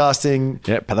and Broadcasting.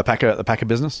 Yeah, the Packer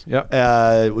business.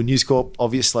 Yeah. News Corp,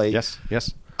 obviously. Yes.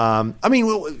 I mean,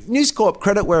 News Corp,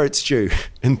 credit where it's due,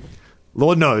 and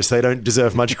Lord knows they don't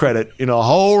deserve much credit in a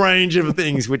whole range of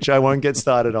things, which I won't get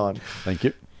started on. Thank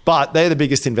you. But they're the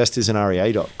biggest investors in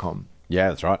REA.com. Yeah,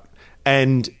 that's right.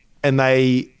 And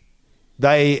they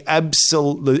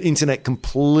the internet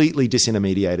completely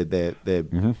disintermediated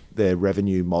their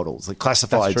revenue models. The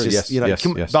classifieds,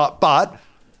 yes. But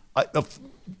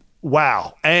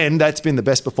wow, and that's been the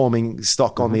best performing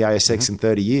stock on the ASX in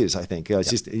 30 years. I think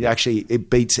it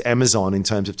beats Amazon in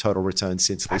terms of total return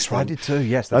since. That's right, I did too.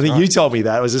 Yes, that's I think you told me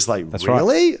that. I was just like, that's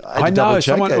really? Right. I know.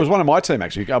 It was one of my team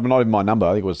actually. I'm not even my number.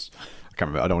 I think it was. I can't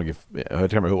remember. I don't want to give. I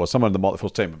can't remember who it was. Someone in the Motley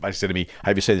team basically said to me,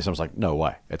 "Have you seen this?" I was like, "No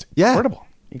way. It's incredible."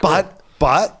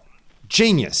 But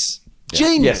genius.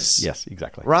 Yeah. Yes,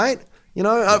 exactly. Right?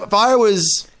 If I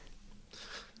was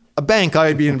a bank, I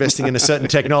would be investing in a certain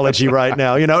technology right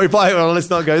now. You know, if let's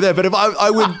not go there. But if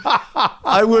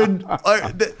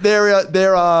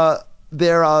there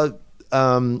are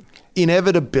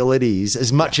inevitabilities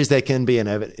as much as there can be an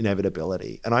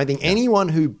inevitability. And I think anyone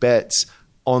who bets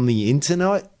on the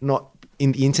internet not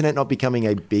becoming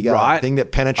a bigger thing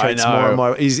that penetrates more and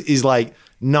more is like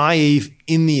naive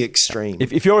in the extreme.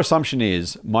 If your assumption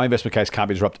is my investment case can't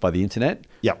be disrupted by the internet,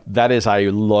 Yep. that is a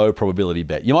low probability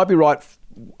bet. You might be right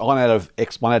 1 out of 10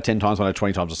 times, 1 out of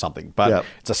 20 times or something, but Yep.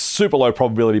 it's a super low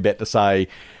probability bet to say,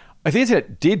 if the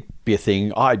internet did be a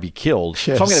thing, I'd be killed. Yes.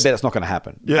 So I'm going to bet it's not going to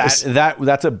happen. Yes.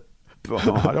 That's a... I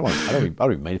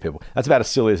don't even mean to people. That's about as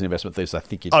silly as an investment thesis I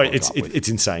think you'd it's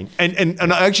insane. And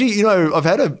actually, you know, I've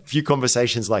had a few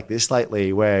conversations like this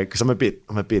lately where, because I'm a bit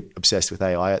obsessed with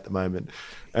AI at the moment.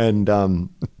 And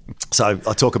so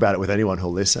I talk about it with anyone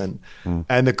who'll listen.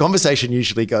 And the conversation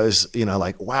usually goes, you know,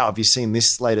 like, wow, have you seen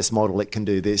this latest model? It can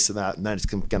do this and that. And then it's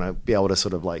going to be able to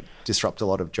sort of like disrupt a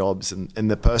lot of jobs. And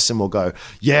the person will go,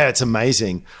 yeah, it's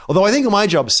amazing. Although I think my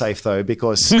job's safe though,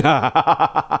 because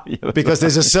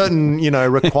there's a certain, you know,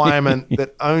 requirement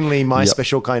that only my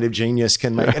special kind of genius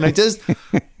can make. And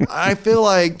I feel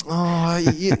like,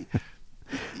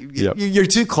 you're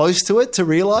too close to it to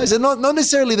realize, and not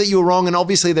necessarily that you're wrong. And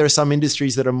obviously there are some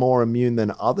industries that are more immune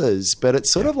than others, but it's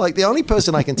sort of like the only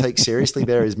person I can take seriously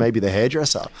there is maybe the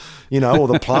hairdresser, you know, or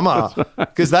the plumber,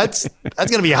 because that's going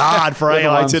to be hard for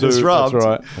AI to disrupt. That's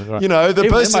right. You know, the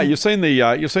person. Mate, you've seen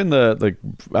the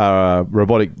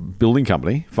robotic building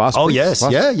company, Fast Brick. Oh yes,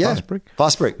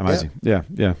 Fast Brick. Amazing. Yeah.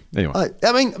 Anyway,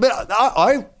 I mean, but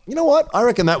I you know what? I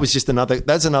reckon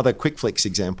that's another quick flicks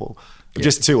example.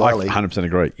 Just too early. I 100%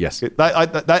 agree. Yes.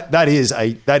 That is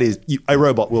a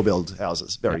robot will build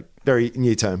houses. Very, very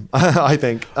new term, I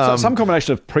think. So some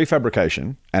combination of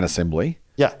prefabrication and assembly.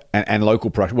 Yeah. And local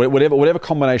production, whatever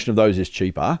combination of those is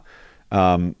cheaper.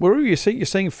 Where you're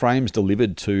seeing frames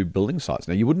delivered to building sites.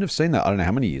 Now, you wouldn't have seen that, I don't know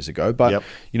how many years ago, but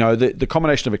you know, the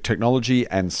combination of technology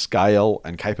and scale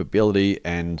and capability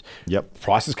and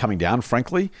prices coming down,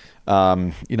 frankly,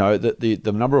 you know,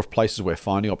 the number of places we're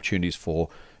finding opportunities for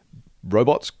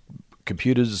robots,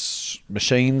 computers,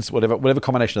 machines, whatever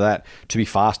combination of that, to be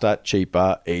faster,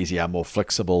 cheaper, easier, more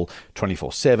flexible,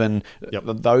 24/7.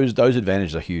 Those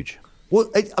advantages are huge. Well,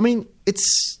 I mean,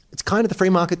 it's kind of the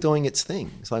free market doing its thing.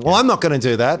 It's like, well, I'm not going to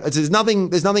do that. There's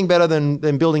nothing better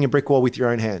than building a brick wall with your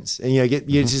own hands, and you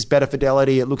just better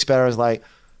fidelity. It looks better. It's like,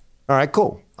 all right,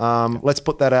 cool. Let's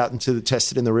put that out into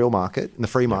test it in the real market, in the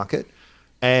free market.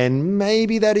 And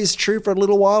maybe that is true for a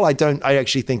little while. I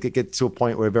actually think it gets to a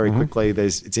point where very quickly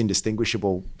it's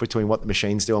indistinguishable between what the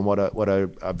machines do and what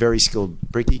a very skilled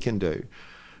brickie can do.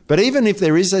 But even if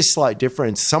there is a slight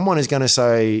difference, someone is going to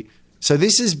say, so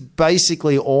this is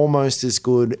basically almost as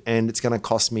good and it's going to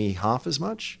cost me half as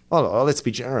much. Oh, let's be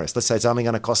generous. Let's say it's only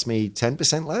going to cost me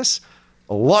 10% less.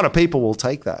 A lot of people will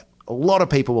take that. A lot of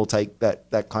people will take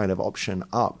that kind of option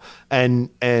up. And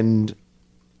you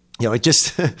know, it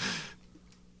just...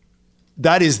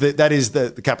 That is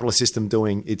the capitalist system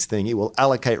doing its thing. It will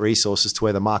allocate resources to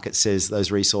where the market says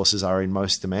those resources are in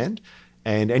most demand.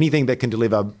 And anything that can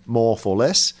deliver more for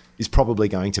less is probably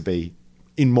going to be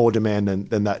in more demand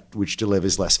than that which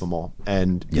delivers less for more.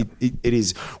 And it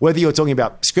is, whether you're talking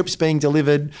about scripts being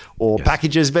delivered or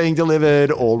packages being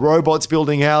delivered or robots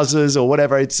building houses or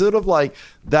whatever, it's sort of like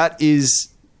that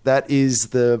is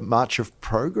the march of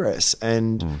progress.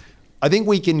 And I think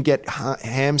we can get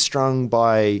hamstrung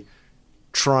by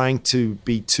trying to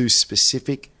be too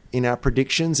specific in our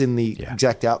predictions in the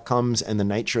exact outcomes and the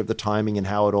nature of the timing and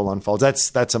how it all unfolds.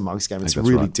 That's a monk's game. It's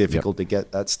really difficult to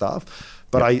get that stuff.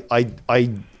 But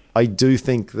I do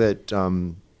think that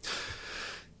I'm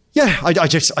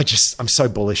so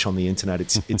bullish on the internet.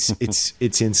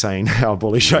 It's insane how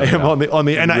bullish I am on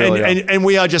the and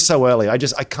we are just so early. I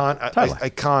can't.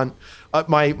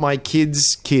 My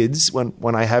kids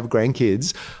when I have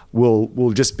grandkids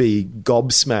will just be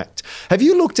gobsmacked. Have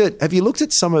you looked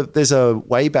at some of? There's a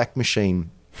Wayback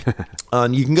Machine.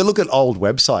 And you can go look at old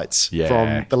websites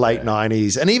from the late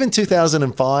 90s and even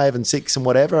 2005 and 6 and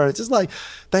whatever. And it's just like,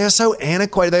 they are so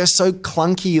antiquated. They are so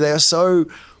clunky. They are so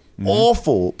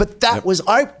awful. But that was,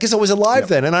 because I was alive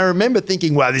then. And I remember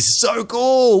thinking, wow, this is so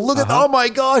cool. Look at, oh my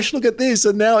gosh, look at this.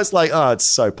 And now it's like, oh, it's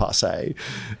so passe.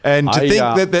 And to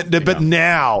think but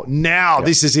now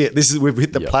this is it. We've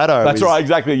hit the plateau. That's right.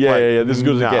 Exactly. Yeah. This is as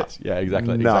good as it gets. Yeah,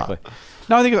 exactly.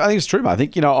 No, I think it's true, mate. I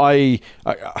think, you know, I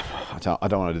don't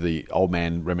want to do the old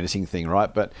man reminiscing thing,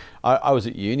 right? But I was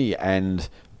at uni, and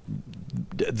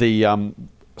the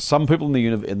some people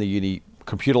in the uni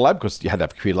computer lab, because you had to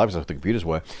have computer labs, that's what the computers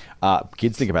were.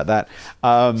 Kids think about that.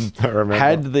 I remember.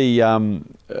 Had the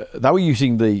they were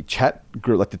using the chat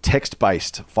group, like the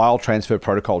text-based file transfer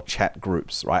protocol chat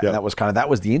groups, right? Yep. And that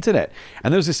was the internet.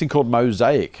 And there was this thing called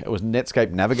Mosaic. It was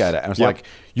Netscape Navigator. And it was Yep. like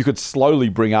you could slowly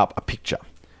bring up a picture.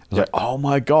 I was like, oh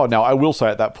my God. Now, I will say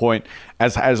at that point,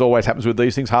 as always happens with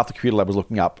these things, half the computer lab was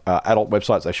looking up adult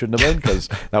websites they shouldn't have been because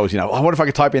that was, I wonder if I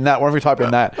could type in that. I wonder if I type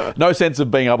in that. No sense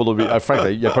of being able to be,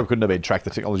 frankly, you probably couldn't have been tracked. The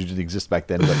technology didn't exist back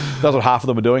then, but that's what half of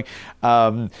them were doing.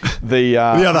 The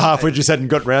other half, we just hadn't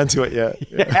got around to it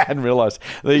yet. Yeah, I hadn't realised.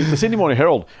 The Sydney Morning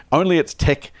Herald, only its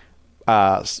tech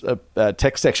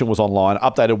section was online,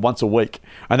 updated once a week,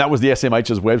 and that was the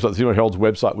SMH's website. The Sydney Morning Herald's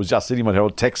website was just Sydney Morning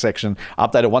Herald tech section,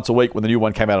 updated once a week when the new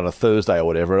one came out on a Thursday or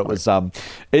whatever. It was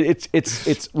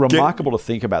it's remarkable to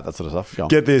think about that sort of stuff. Go on.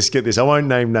 Get this. I won't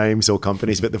name names or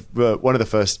companies, but one of the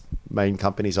first main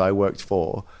companies I worked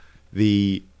for,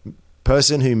 the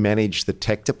person who managed the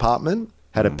tech department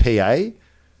had a PA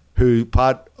who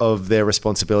part of their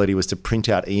responsibility was to print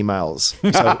out emails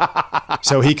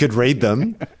so he could read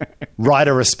them, write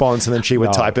a response, and then she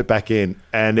would type it back in.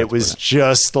 And it was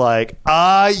just like,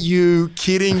 are you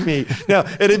kidding me? Now,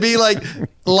 it'd be like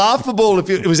laughable if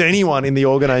it was anyone in the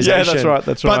organization. Yeah,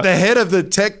 that's right. But the head of the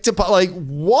tech department, like,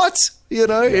 what?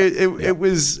 It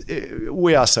was,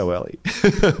 we are so early.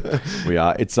 We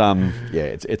are. It's a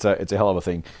hell of a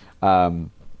thing. I don't know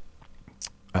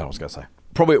what I was going to say.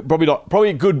 Probably not.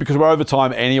 Probably good because we're over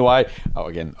time anyway. Oh,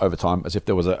 again, over time, as if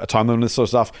there was a time limit on this sort of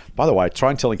stuff. By the way, try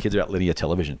and telling kids about linear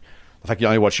television. The fact you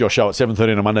only watch your show at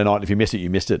 7:30 on a Monday night, and if you missed it, you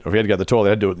missed it. Or if you had to go to the toilet,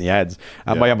 they had to do it in the ads.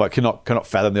 My young bloke cannot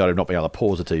fathom the idea of not being able to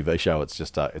pause a TV show. It's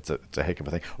just it's a heck of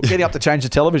a thing. Or getting up to change the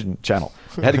television channel.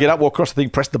 You had to get up, walk across the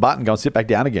thing, press the button, go and sit back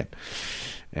down again.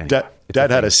 Anyway,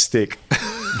 Dad had a stick.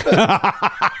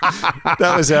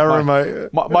 That was our remote.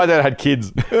 My dad had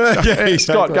kids. Yeah, exactly.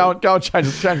 Scott, go and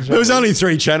change. There was only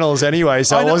 3 channels anyway,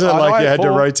 so it wasn't like you had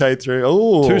to rotate through.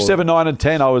 Oh, 2, 7, 9, and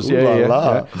 10. I was la.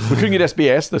 yeah. We couldn't get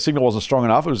SBS. The signal wasn't strong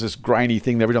enough. It was this grainy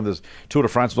thing. Every time there's Tour de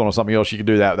France was on or something else, you could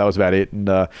do that. That was about it. And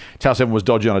Channel 7 was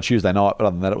dodgy on a Tuesday night, but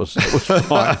other than that, it was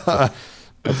fine.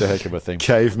 That's a heck of a thing,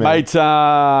 caveman. Mate,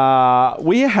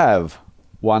 we have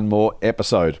one more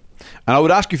episode, and I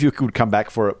would ask if you could come back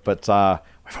for it, but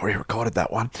we've already recorded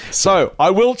that one. So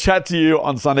I will chat to you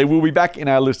on Sunday. We'll be back in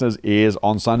our listeners' ears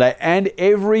on Sunday and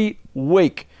every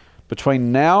week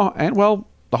between now and, well,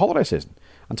 the holiday season.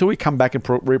 Until we come back and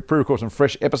pre-record some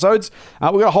fresh episodes,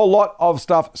 we've got a whole lot of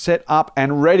stuff set up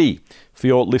and ready for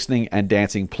your listening and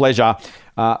dancing pleasure.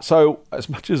 So as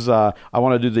much as I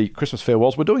want to do the Christmas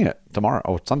farewells, we're doing it tomorrow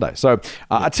or Sunday. So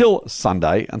until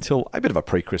Sunday, until a bit of a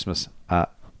pre-Christmas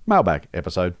mailbag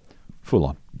episode, full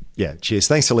on. Yeah, cheers.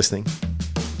 Thanks for listening.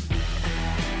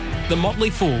 The Motley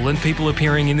Fool and people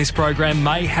appearing in this program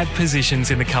may have positions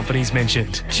in the companies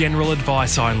mentioned. General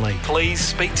advice only. Please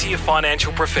speak to your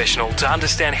financial professional to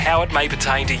understand how it may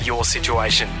pertain to your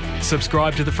situation.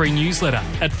 Subscribe to the free newsletter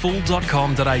at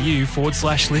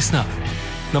fool.com.au/listener.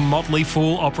 The Motley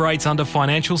Fool operates under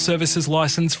Financial Services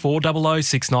Licence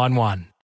 400691.